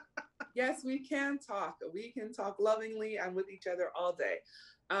 Yes, we can talk. We can talk lovingly and with each other all day.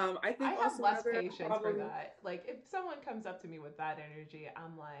 I think I have also less another patience problem, for that. Like, if someone comes up to me with that energy,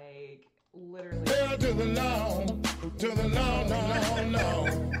 I'm like, literally. Hell to the no, to the no, no, no.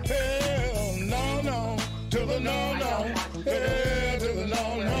 Hell no, no, to the no, no. Hell to the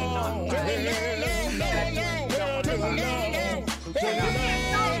no, no. Hell no, to the no, no.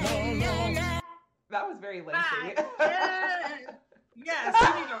 Hell no, no. That was very lengthy. Yes, you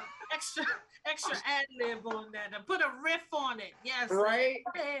need an extra ad lib on that, and put a riff on it. Yes, right?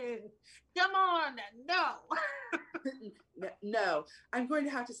 Come on, no. No, I'm going to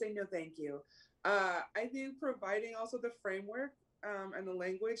have to say no, thank you. I think providing also the framework and the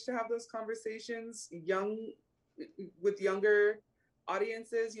language to have those conversations with younger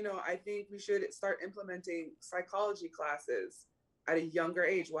audiences. I think we should start implementing psychology classes at a younger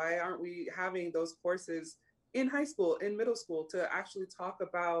age. Why aren't we having those courses in high school, in middle school, to actually talk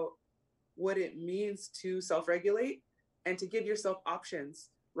about what it means to self-regulate and to give yourself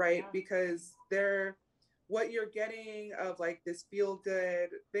options, right? Yeah. Because what you're getting of like this feel-good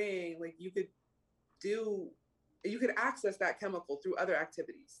thing, like you could access that chemical through other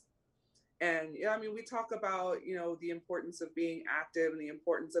activities. And we talk about, the importance of being active and the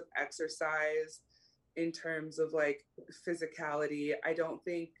importance of exercise in terms of like physicality. I don't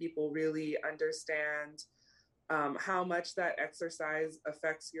think people really understand how much that exercise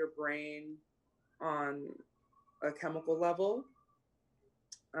affects your brain on a chemical level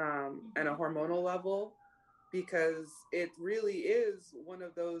and a hormonal level, because it really is one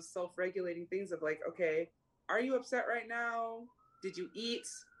of those self-regulating things of like, okay, are you upset right now? Did you eat?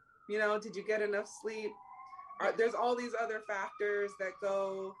 Did you get enough sleep? There's all these other factors that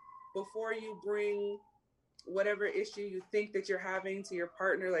go before you bring whatever issue you think that you're having to your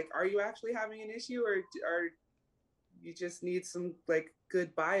partner. Like, are you actually having an issue, or you just need some like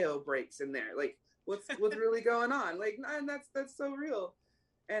good bio breaks in there? Like, what's really going on? Like, and that's so real.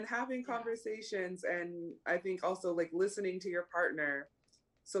 And having conversations, and I think also like listening to your partner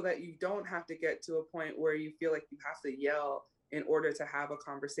so that you don't have to get to a point where you feel like you have to yell in order to have a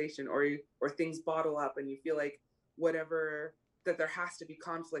conversation, or things bottle up and you feel like whatever, that there has to be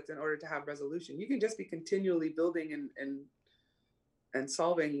conflict in order to have resolution. You can just be continually building and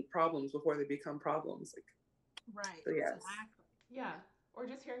solving problems before they become problems. Like, Right. so yes. Exactly. Yeah. Or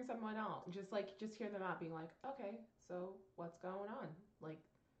just hearing someone out, just hear them out, being like, okay, so what's going on? Like,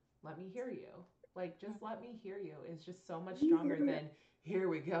 let me hear you. Like, just let me hear you is just so much stronger than here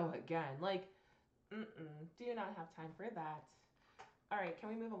we go again. Like, do not have time for that. All right, can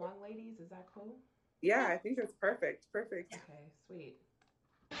we move along, ladies? Is that cool? Yeah, I think that's perfect. Perfect. Okay, sweet.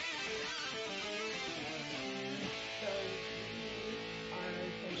 So we are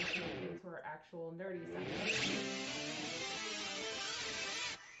transitioning into our actual nerdy segment.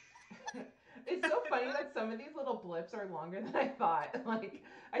 It's so funny that some of these little blips are longer than I thought. Like,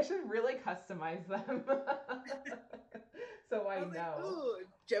 I should really customize them. So I was know. like, ooh,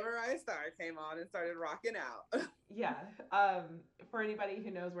 Gemini Star came on and started rocking out. Yeah. For anybody who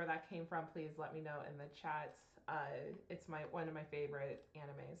knows where that came from, please let me know in the chat. It's one of my favorite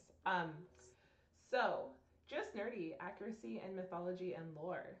animes. So just nerdy accuracy and mythology and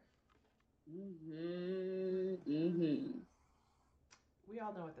lore. We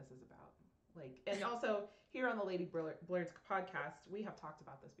all know what this is about. Like, and also here on the Lady Blurds podcast, we have talked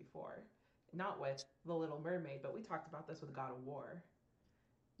about this before. Not with The Little Mermaid, but we talked about this with God of War.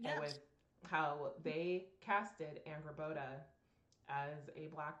 Yes. And with how they casted Angrboda as a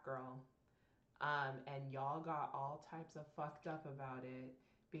black girl. And y'all got all types of fucked up about it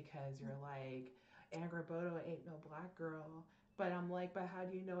because you're like, Angrboda ain't no black girl. But I'm like, but how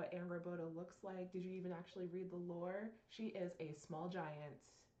do you know what Angrboda looks like? Did you even actually read the lore? She is a small giant.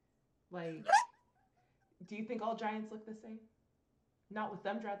 Like, do you think all giants look the same? Not with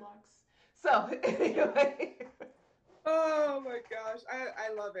them dreadlocks. So, anyway. Oh my gosh.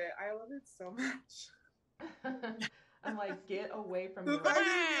 I love it. I love it so much. I'm like, get away from the me. fact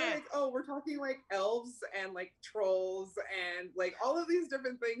that you're like, oh, we're talking like elves and like trolls and like all of these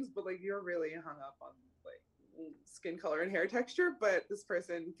different things, but like you're really hung up on like skin color and hair texture, but this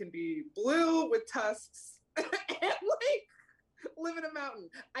person can be blue with tusks and like live in a mountain.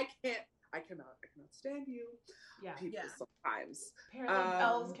 I cannot stand you. Yeah. People sometimes. Apparently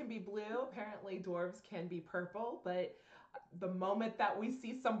elves can be blue, apparently dwarves can be purple, but the moment that we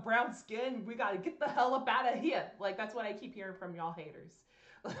see some brown skin, we gotta get the hell up out of here. Like, that's what I keep hearing from y'all haters.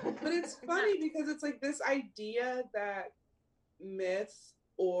 But it's funny because it's like this idea that myths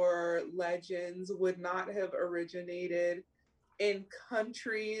or legends would not have originated in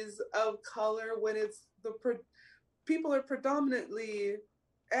countries of color when it's people are predominantly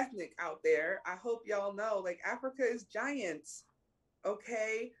ethnic out there. I hope y'all know, like, Africa is giant.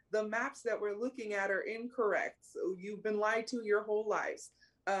 Okay, the maps that we're looking at are incorrect. So you've been lied to your whole lives.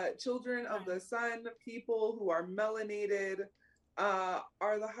 Children of the sun, people who are melanated, are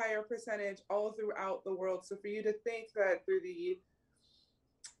the higher percentage all throughout the world. So for you to think that through the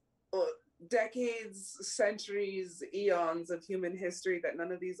decades, centuries, eons of human history, that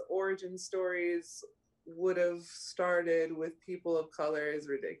none of these origin stories would have started with people of color is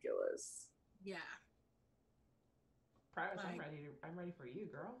ridiculous. Yeah. Prowess, I'm ready for you,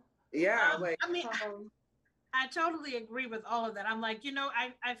 girl. Yeah, I totally agree with all of that. I'm like,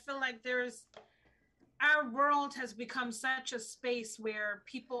 I feel like our world has become such a space where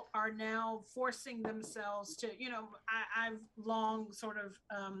people are now forcing themselves to, I've long sort of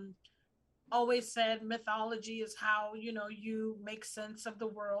always said mythology is how, you make sense of the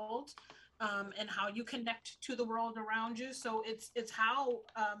world. And how you connect to the world around you. So it's how,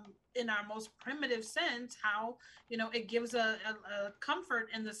 in our most primitive sense, how, it gives a comfort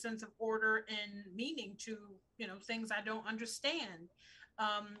in the sense of order and meaning to, things I don't understand.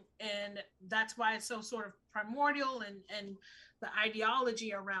 And that's why it's so sort of primordial and the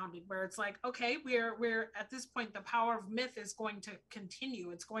ideology around it, where it's like, okay, we're at this point, the power of myth is going to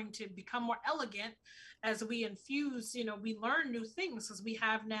continue. It's going to become more elegant as we infuse, we learn new things as we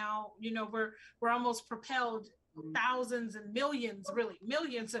have now, we're almost propelled thousands and millions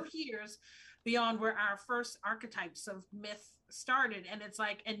of years beyond where our first archetypes of myth started. And it's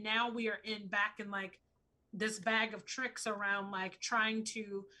like, and now we are back in like this bag of tricks around like trying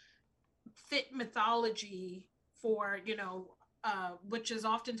to fit mythology for, which is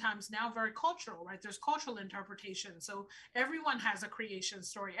oftentimes now very cultural, right? There's cultural interpretation. So everyone has a creation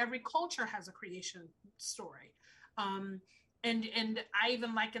story. Every culture has a creation story. And I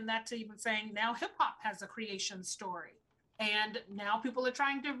even liken that to even saying now hip hop has a creation story. And now people are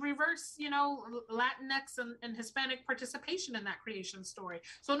trying to reverse, Latinx and Hispanic participation in that creation story.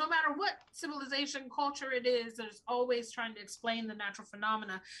 So no matter what civilization, culture it is, there's always trying to explain the natural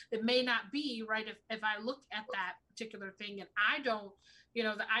phenomena that may not be, right? If I look at that particular thing and I don't,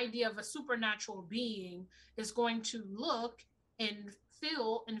 the idea of a supernatural being is going to look and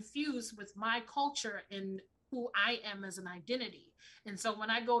feel infused with my culture and who I am as an identity. And so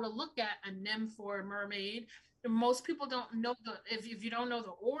when I go to look at a nymph or a mermaid, most people don't know if you don't know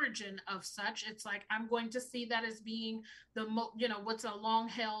the origin of such, it's like I'm going to see that as being what's a long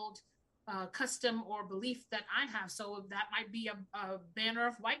held custom or belief that I have. So that might be a banner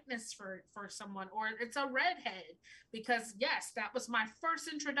of whiteness for someone, or it's a redhead, because yes, that was my first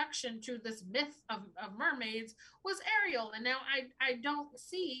introduction to this myth of mermaids was Ariel. And now I don't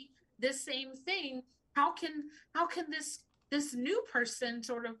see this same thing. How can this new person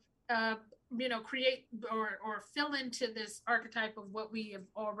sort of create or fill into this archetype of what we have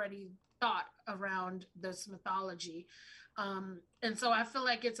already thought around this mythology? And so I feel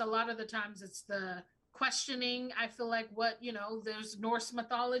like it's a lot of the times it's the questioning. I feel like there's Norse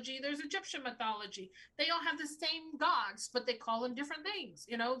mythology, there's Egyptian mythology. They all have the same gods, but they call them different things.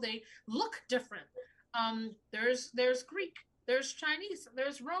 They look different. There's Greek, there's Chinese,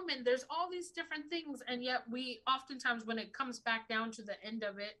 there's Roman, there's all these different things. And yet we oftentimes, when it comes back down to the end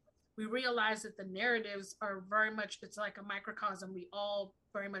of it, we realize that the narratives are very much, it's like a microcosm. We all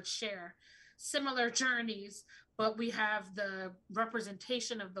very much share similar journeys, but we have the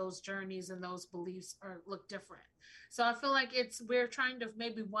representation of those journeys and those beliefs look different. So I feel like we're trying to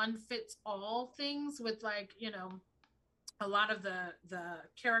maybe one fits all things with a lot of the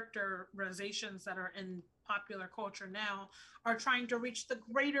characterizations that are in popular culture now are trying to reach the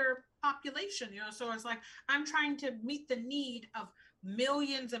greater population, so it's like I'm trying to meet the need of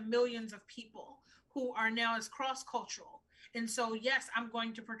millions and millions of people who are now as cross-cultural. And so yes, I'm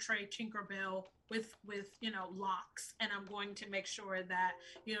going to portray Tinkerbell with locks, and I'm going to make sure that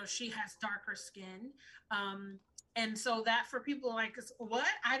she has darker skin, and so that for people like, what?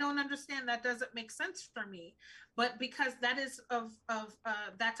 I don't understand. That doesn't make sense for me. But because that is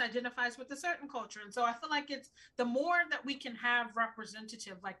that identifies with a certain culture. And so I feel like it's the more that we can have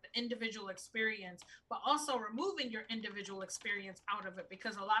representative, like the individual experience, but also removing your individual experience out of it,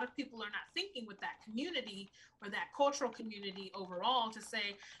 because a lot of people are not thinking with that community or that cultural community overall to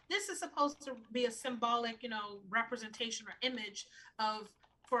say, this is supposed to be a symbolic, representation or image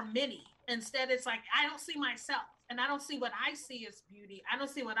for many. Instead, it's like, I don't see myself, and I don't see what I see as beauty. I don't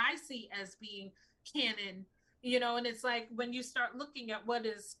see what I see as being canon, and it's like when you start looking at what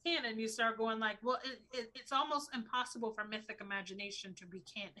is canon, you start going like, well, it's almost impossible for mythic imagination to be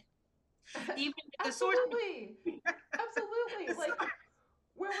canon. Even absolutely. Absolutely. Like,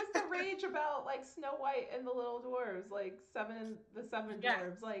 where was the rage about like Snow White and the little dwarves, like the seven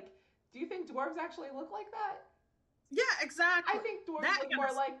dwarves? Like, do you think dwarves actually look like that? Yeah, exactly. I think dwarves look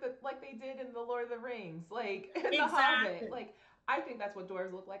more like they did in the Lord of the Rings, like in the Hobbit. Like, I think that's what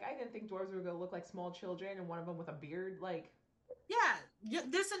dwarves look like. I didn't think dwarves were going to look like small children and one of them with a beard. Like, yeah,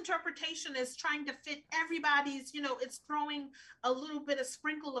 this interpretation is trying to fit everybody's. It's throwing a little bit of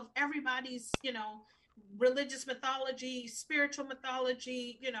sprinkle of everybody's. Religious mythology, spiritual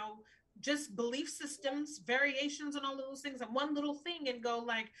mythology. Just belief systems, variations, and all of those things, and one little thing, and go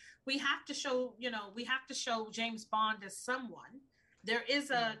like, we have to show James Bond as someone. There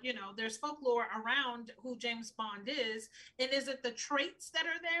is there's folklore around who James Bond is, and is it the traits that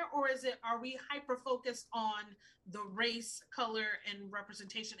are there, or are we hyper focused on the race, color, and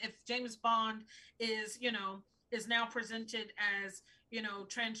representation? If James Bond is now presented as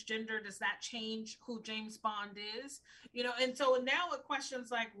transgender, does that change who James Bond is? And so now it questions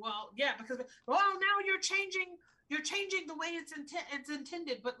like, well, yeah, because now you're changing the way it's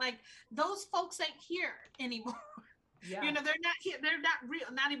intended, but like those folks ain't here anymore. Yeah. They're not here. They're not real.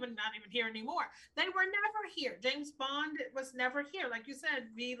 Not even here anymore. They were never here. James Bond was never here. Like you said,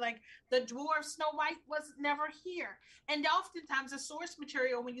 the dwarf Snow White was never here. And oftentimes the source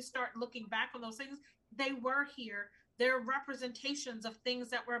material, when you start looking back on those things, they were here. They're representations of things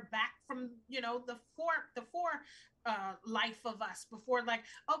that were back from, the fore life of us before, like,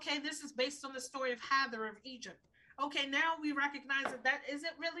 okay, this is based on the story of Hathor of Egypt. Okay, now we recognize that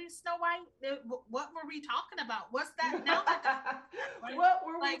isn't really Snow White. What were we talking about? What's that now? What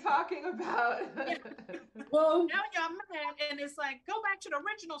were we talking about? Well, now y'all mad, and it's like, go back to the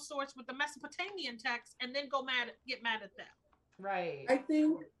original source with the Mesopotamian text, and then get mad at them. Right. I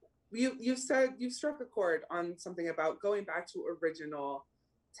think you struck a chord on something about going back to original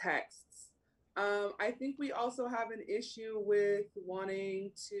texts. I think we also have an issue with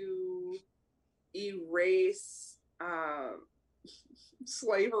wanting to erase um,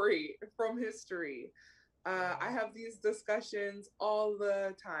 slavery from history. I have these discussions all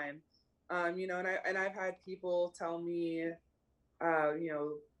the time, and I've had people tell me,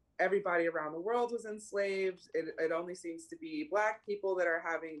 everybody around the world was enslaved. It only seems to be Black people that are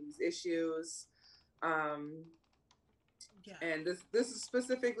having these issues. Um, Yeah. and this is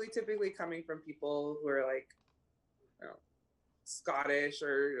specifically typically coming from people who are like, Scottish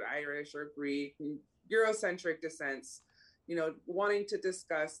or Irish or Greek, Eurocentric descents, wanting to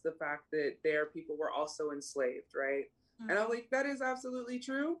discuss the fact that their people were also enslaved, right? And I'm like, that is absolutely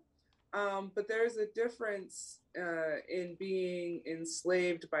true. But there's a difference in being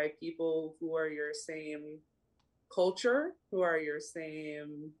enslaved by people who are your same culture, who are your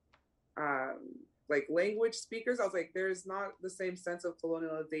same like language speakers. I was like, there's not the same sense of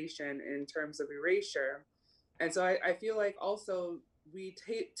colonialization in terms of erasure. And so I feel like also we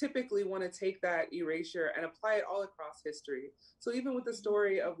typically want to take that erasure and apply it all across history. So even with the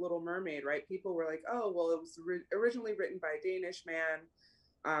story of Little Mermaid, right? People were like, oh, well, it was originally written by a Danish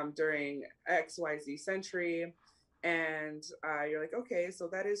man during XYZ century. And you're like, okay, so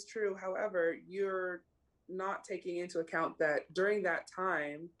that is true. However, you're not taking into account that during that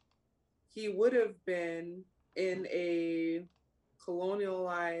time, he would have been in a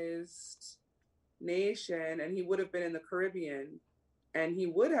colonialized nation, and he would have been in the Caribbean, and he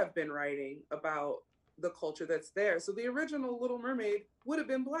would have been writing about the culture that's there. So the original Little Mermaid would have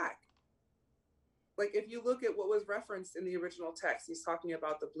been Black. Like if you look at what was referenced in the original text, he's talking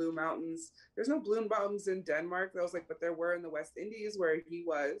about the Blue Mountains. There's no Blue Mountains in Denmark. I was like, but there were in the West Indies where he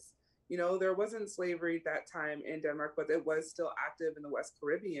was. There wasn't slavery that time in Denmark, but it was still active in the West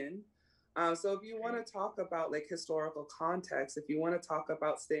Caribbean. So if you want to talk about like historical context, if you want to talk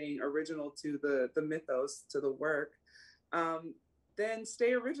about staying original to the mythos, to the work, then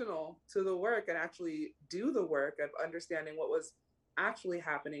stay original to the work and actually do the work of understanding what was actually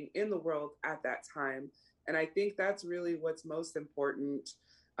happening in the world at that time. And I think that's really what's most important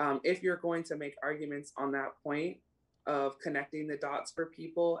if you're going to make arguments on that point of connecting the dots for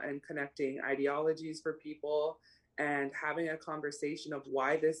people and connecting ideologies for people and having a conversation of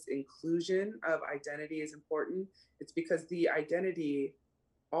why this inclusion of identity is important. It's because the identity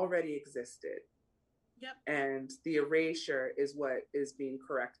already existed. Yep. And the erasure is what is being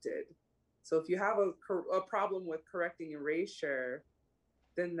corrected. So if you have a problem with correcting erasure,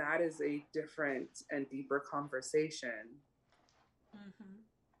 then that is a different and deeper conversation.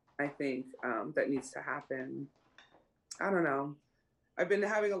 I think that needs to happen. I don't know. I've been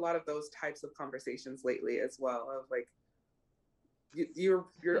having a lot of those types of conversations lately as well, of like, you're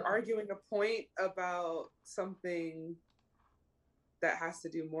arguing a point about something that has to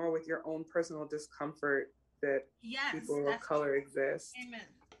do more with your own personal discomfort that people of color exist. Amen.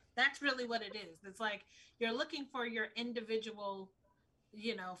 That's really what it is. It's like you're looking for your individual,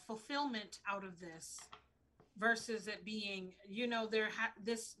 fulfillment out of this, versus it being,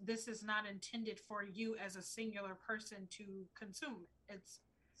 this is not intended for you as a singular person to consume. It's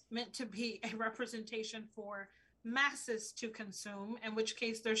meant to be a representation for masses to consume, in which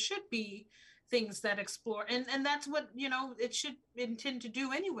case there should be things that explore, and that's what it should intend to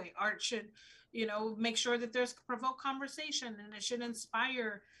do anyway. Art should make sure that there's provoke conversation, and it should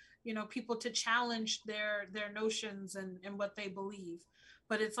inspire people to challenge their notions and what they believe.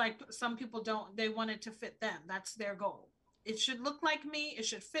 But it's like some people they want it to fit them. That's their goal. It should look like me, it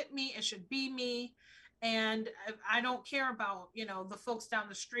should fit me, it should be me. And I don't care about, the folks down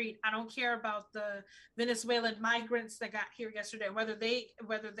the street. I don't care about the Venezuelan migrants that got here yesterday, whether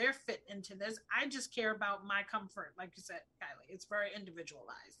they're fit into this. I just care about my comfort. Like you said, Kylie, it's very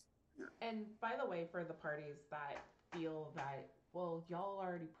individualized. And by the way, for the parties that feel that, well, y'all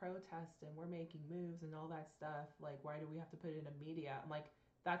already protest and we're making moves and all that stuff, like, why do we have to put it in the media? I'm like,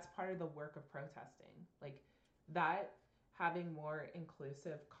 that's part of the work of protesting. Like, that having more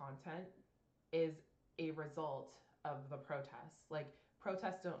inclusive content is a result of the protests. Like,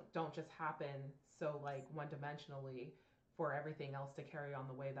 protests don't just happen so like one-dimensionally for everything else to carry on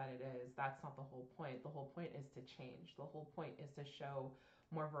the way that it is. That's not the whole point. The whole point is to change. The whole point is to show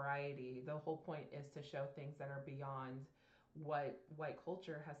more variety. The whole point is to show things that are beyond what white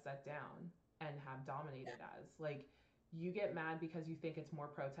culture has set down and have dominated as. Like, you get mad because you think it's more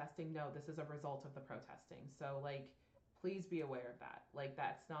protesting. No, this is a result of the protesting. So like, please be aware of that. Like,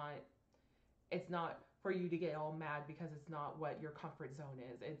 it's not for you to get all mad because it's not what your comfort zone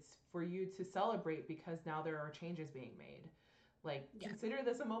is. It's for you to celebrate because now there are changes being made. Like, consider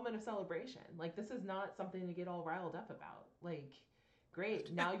this a moment of celebration. Like, this is not something to get all riled up about. Like,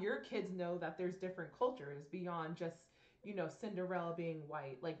 great. Now your kids know that there's different cultures beyond just Cinderella being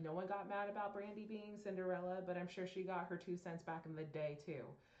white. Like, no one got mad about Brandy being Cinderella, but I'm sure she got her 2 cents back in the day too.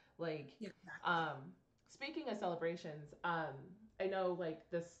 Like, Yeah, um, speaking of celebrations, I know like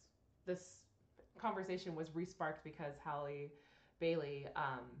this conversation was resparked because Halle Bailey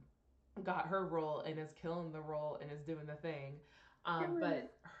got her role and is killing the role and is doing the thing.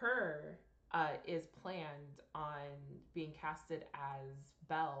 But her is planned on being casted as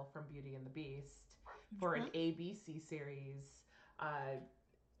Belle from Beauty and the Beast for an ABC series. Uh,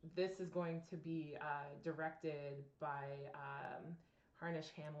 this is going to be directed by Harnish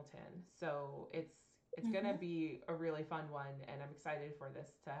Hamilton, so it's gonna be a really fun one, and I'm excited for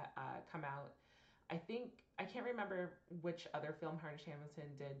this to come out. I can't remember which other film Harnish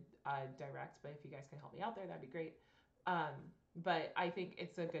Hamilton did direct, but if you guys can help me out there, that'd be great. Um, but I think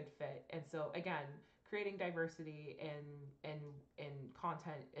it's a good fit, and so again, creating diversity in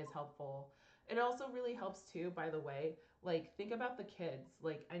content is helpful. It also really helps too, by the way. Like, think about the kids.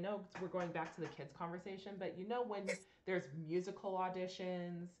 Like, I know we're going back to the kids conversation, but when there's musical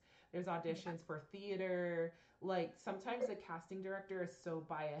auditions, there's auditions for theater, like sometimes the casting director is so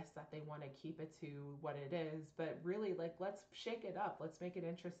biased that they want to keep it to what it is, but really, like, let's shake it up. Let's make it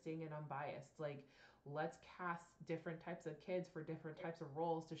interesting and unbiased. Like, let's cast different types of kids for different types of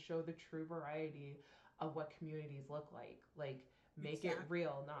roles to show the true variety of what communities look like. Like, make it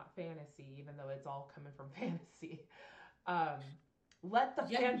real, not fantasy, even though it's all coming from fantasy. Let the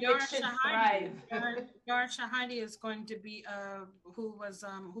fan fiction thrive. Yara Shahidi is going to be who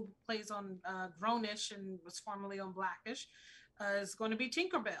plays on Grownish and was formerly on Blackish, is going to be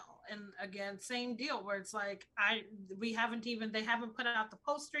Tinkerbell. And again, same deal where it's like they haven't put out the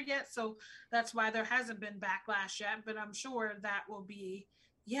poster yet, so that's why there hasn't been backlash yet. But I'm sure that will be,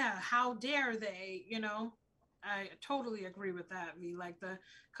 how dare they, I totally agree with that. Like the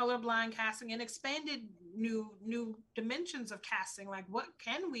colorblind casting and expanded new dimensions of casting. Like, what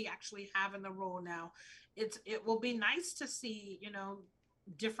can we actually have in the role now? It will be nice to see,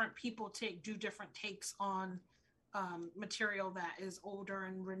 different people do different takes on material that is older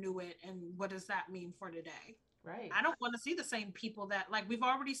and renew it. And what does that mean for today? Right. I don't want to see the same people that, like, we've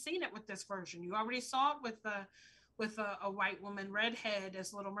already seen it with this version. You already saw it with a white woman redhead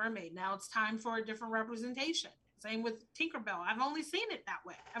as Little Mermaid. Now it's time for a different representation. Same with Tinkerbell. I've only seen it that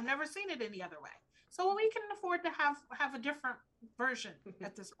way. I've never seen it any other way. So we can afford to have a different version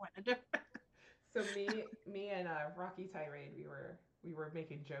at this point. So me and Rocky Tirade, we were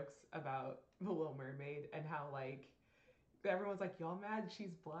making jokes about the Little Mermaid and how, like, everyone's like, y'all mad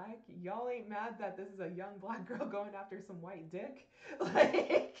she's black? Y'all ain't mad that this is a young black girl going after some white dick?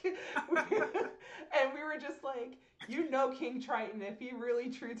 Like, and we were just like, King Triton, if he really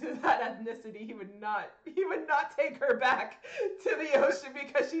true to that ethnicity, he would not take her back to the ocean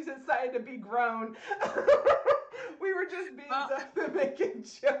because she's decided to be grown. We were just being up and making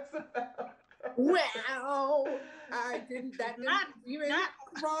jokes about. Wow, that didn't even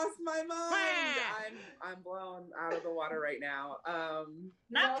cross my mind. I'm blown out of the water right now.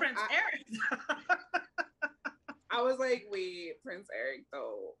 Prince Eric. I was like, wait, Prince Eric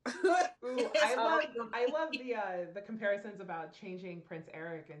though. Ooh, I love the comparisons about changing Prince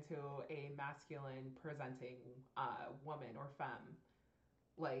Eric into a masculine presenting woman or femme.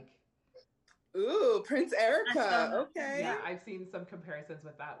 Like, ooh, Prince Erica. Okay. Yeah, I've seen some comparisons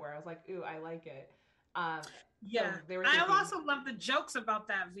with that where I was like, ooh, I like it. Yeah, so I also love the jokes about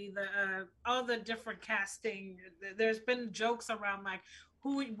that. All the different casting. There's been jokes around like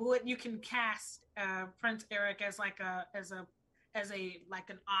who you can cast Prince Eric as like as a like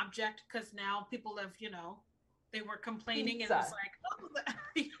an object, because now people have they were complaining Pizza. And it's like, oh,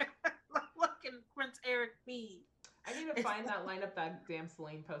 look at Prince Eric be. I need to find that lineup that Damn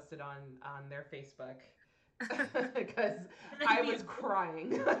Celine posted on their Facebook. Because I was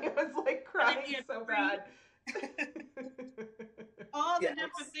crying. I was like crying so bad. All the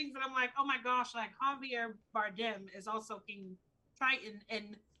different things that I'm like, oh my gosh, like Javier Bardem is also King Triton,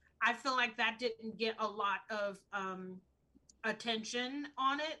 and I feel like that didn't get a lot of attention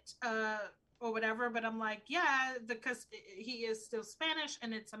on it or whatever, but I'm like, yeah, because he is still Spanish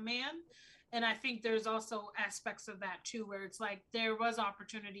and it's a man. And I think there's also aspects of that too, where it's like there was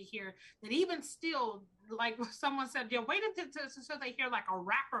opportunity here that even still, like someone said, wait until so they hear like a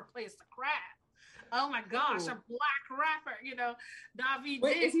rapper plays the crab. Oh my gosh, a black rapper, David.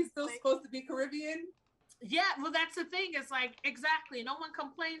 Wait, is he still supposed to be Caribbean? Yeah, well, that's the thing. It's like, exactly. No one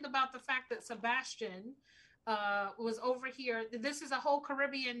complained about the fact that Sebastian was over here. This is a whole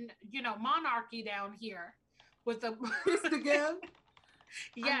Caribbean, monarchy down here with the again.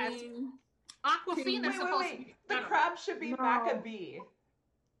 Yes. Aquafina is supposed to be. The crab should be Maccabee.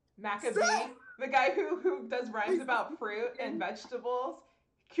 Maccabee. The guy who does rhymes about fruit and vegetables.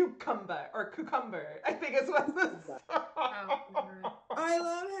 Cucumber or cucumber, I think is what this. I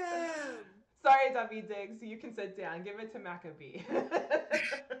love him. Sorry, Debbie Diggs. You can sit down. Give it to Maccabee.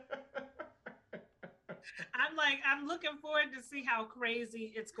 I'm looking forward to see how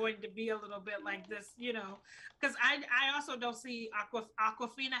crazy it's going to be a little bit like this, because I also don't see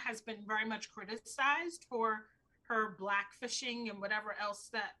Aquafina has been very much criticized for her blackfishing and whatever else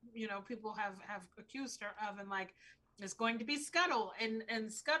that, people have accused her of. And like, it's going to be Scuttle, and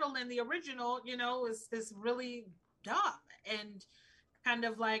Scuttle in the original, is really dumb and kind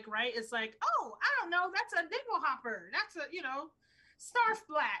of like, right? It's like, oh, I don't know, that's a Dinglehopper. That's a,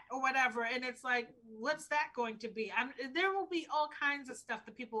 Starflat or whatever. And it's like, what's that going to be? There will be all kinds of stuff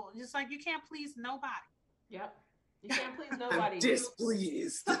that people just like, you can't please nobody. Yep. You can't please nobody. I'm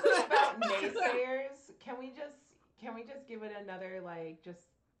displeased. Something about naysayers. Can we just give it another, like, just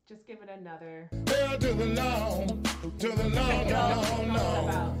give it another. Hell to the no, to the no, no,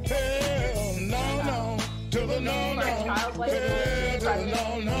 no. Hell no, no, to the no, no. Hell to the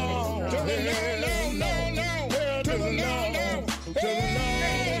no, no, to the no, no, no. Hell to the no, no, to the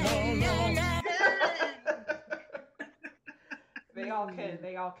no, no, no. They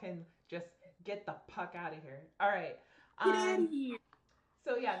all can just get the puck out of here. All right.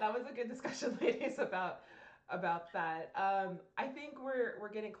 So yeah, that was a good discussion, ladies, about that. I think we're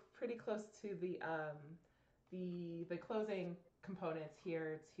getting pretty close to the closing components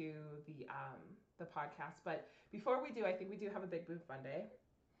here to the podcast. But before we do, I think we do have a Big Booth Monday.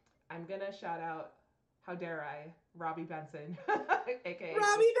 I'm gonna shout out, how dare I, Robbie Benson, aka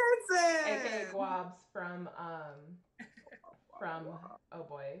Guabs from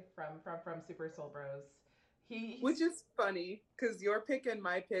Super Soul Bros. Which is funny because your pick and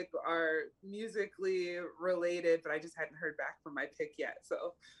my pick are musically related, but I just hadn't heard back from my pick yet.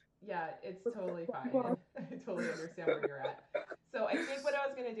 So yeah, it's totally fine. I totally understand where you're at. So I think what I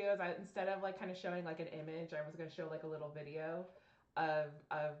was gonna do is instead of like kind of showing like an image, I was gonna show like a little video of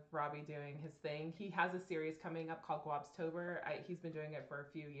Robbie doing his thing. He has a series coming up called Guabstober. He's been doing it for a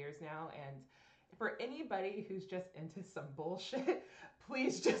few years now, and for anybody who's just into some bullshit,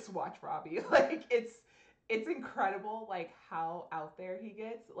 please just watch Robbie. Like it's incredible, like how out there he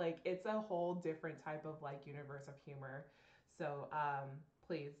gets. Like it's a whole different type of like universe of humor. So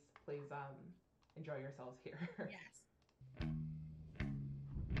please enjoy yourselves here. Yes.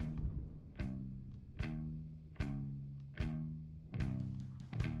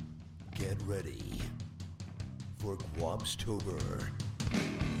 Get ready for Guabstober.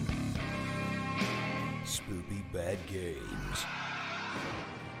 Spoopy bad games.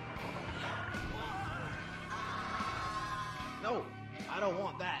 No, I don't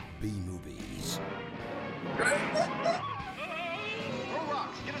want that. B-movies. Throw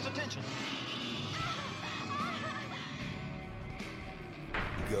rocks, get his attention.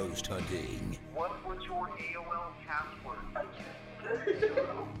 Ghost hunting. What was your AOL password?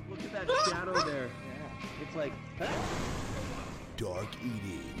 Look at that shadow there. Yeah. It's like, huh? Dark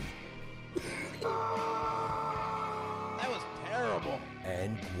eating. That was terrible.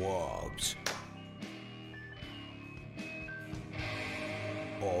 And guabs.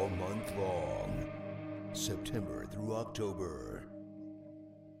 All month long. September through October.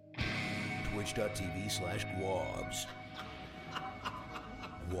 Twitch.tv/guabs.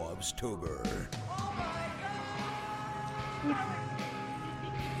 Guabstober. Oh my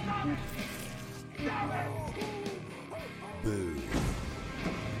Boo.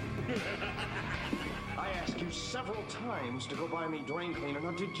 I asked you several times to go buy me drain cleaner.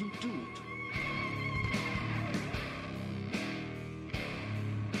 Now, did you do it?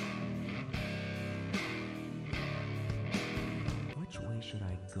 Which way should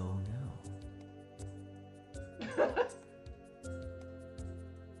I go now?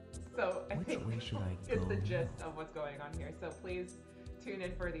 So I Which think way should I it's go the now? gist of what's going on here. So please tune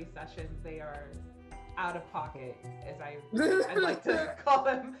in for these sessions. They are out of pocket, as I'd like to call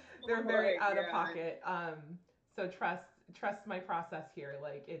them. They're very out of pocket. So trust my process here.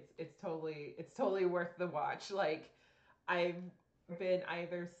 Like it's totally worth the watch. Like I've been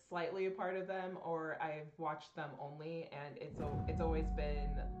either slightly a part of them or I've watched them only, and it's always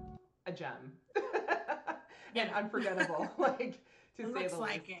been a gem and unforgettable. Like to say Looks the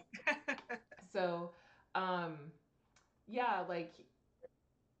like least. it. So, yeah,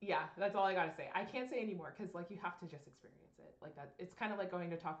 that's all I gotta say. I can't say anymore because like you have to just experience it. Like that, it's kind of like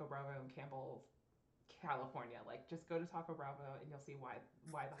going to Taco Bravo in Campbell, California. Like just go to Taco Bravo and you'll see why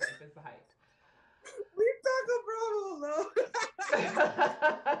the hype is the hype. Leave Taco Bravo alone.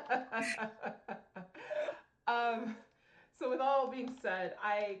 So with all being said,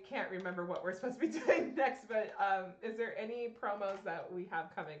 I can't remember what we're supposed to be doing next, but is there any promos that we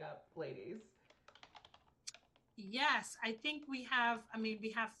have coming up, ladies? Yes, I think we have. I mean, we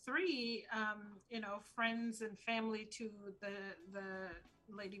have three, friends and family to the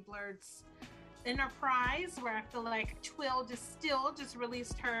Lady Blurred's enterprise, where I feel like Twill just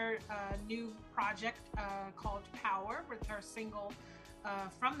released her new project called Power, with her single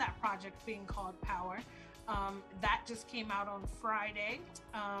from that project being called Power. That just came out on Friday,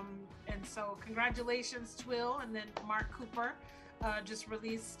 and so congratulations, Twill. And then Mark Cooper just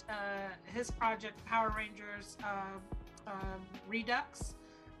released his project Power Rangers Redux,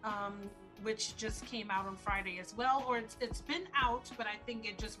 which just came out on Friday as well, or it's been out, but I think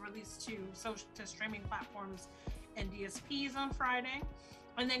it just released to streaming platforms and DSPs on Friday.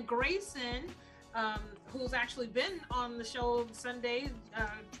 And then Grayson, who's actually been on the show Sunday,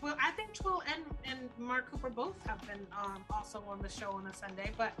 I think Twill and Mark Cooper both have been also on the show on a Sunday,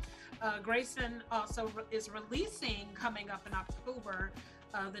 but Grayson also is releasing, coming up in October,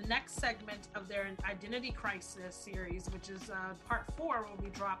 the next segment of their Identity Crisis series, which is part 4, will be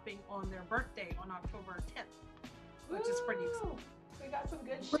dropping on their birthday on October 10th, which is pretty exciting. We got some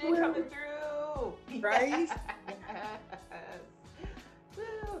good shit coming through. Right? Yes.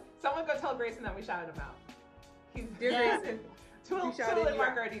 Woo. Someone go tell Grayson that we shouted him out. Dear Grayson. Twill and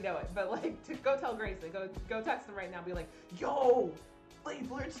Mark already know it, but like, to go tell Grayson, go text him right now. Be like, yo, Lady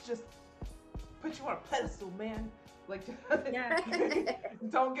Blurred's just put you on a pedestal, man. Like,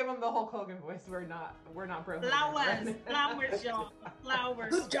 don't give him the Hulk Hogan voice. We're not bro. Flowers, y'all.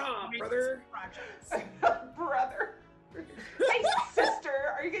 Flowers. Good job, brother. Brother. Hey, sister,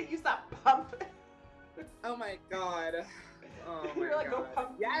 are you gonna use that pump? Oh my god. Oh my You're like, god. go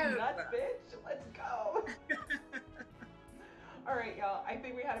pump Yes. nuts, bitch. Let's go. All right, y'all. I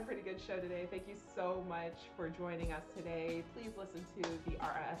think we had a pretty good show today. Thank you so much for joining us today. Please listen to the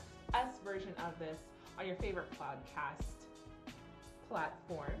RSS version of this on your favorite podcast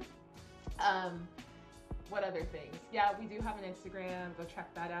platform. What other things? Yeah, we do have an Instagram. Go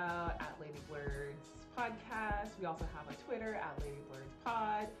check that out at Lady Blurred's Podcast. We also have a Twitter at Lady Blurred's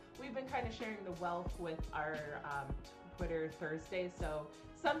Pod. We've been kind of sharing the wealth with our Twitter Thursdays. So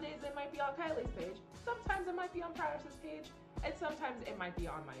some days it might be on Kylie's page, sometimes it might be on Prowess's page, and sometimes it might be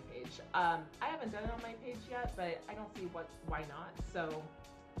on my page. I haven't done it on my page yet, but I don't see why not. So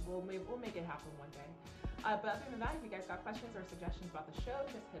we'll make it happen one day. But other than that, if you guys got questions or suggestions about the show,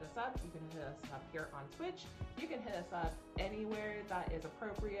 just hit us up. You can hit us up here on Twitch. You can hit us up anywhere that is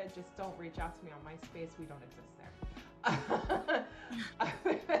appropriate. Just don't reach out to me on MySpace. We don't exist there.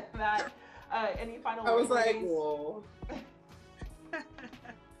 Other than that, any final words? I was like, whoa.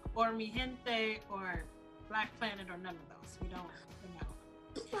 Or Mi Gente, or Black Planet, or none of those. We don't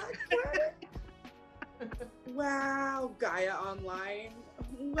know. Wow. Gaia Online.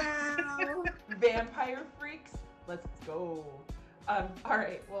 Wow. Vampire Freaks. Let's go. All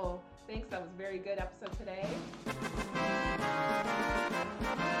right. Well, thanks. That was a very good episode today.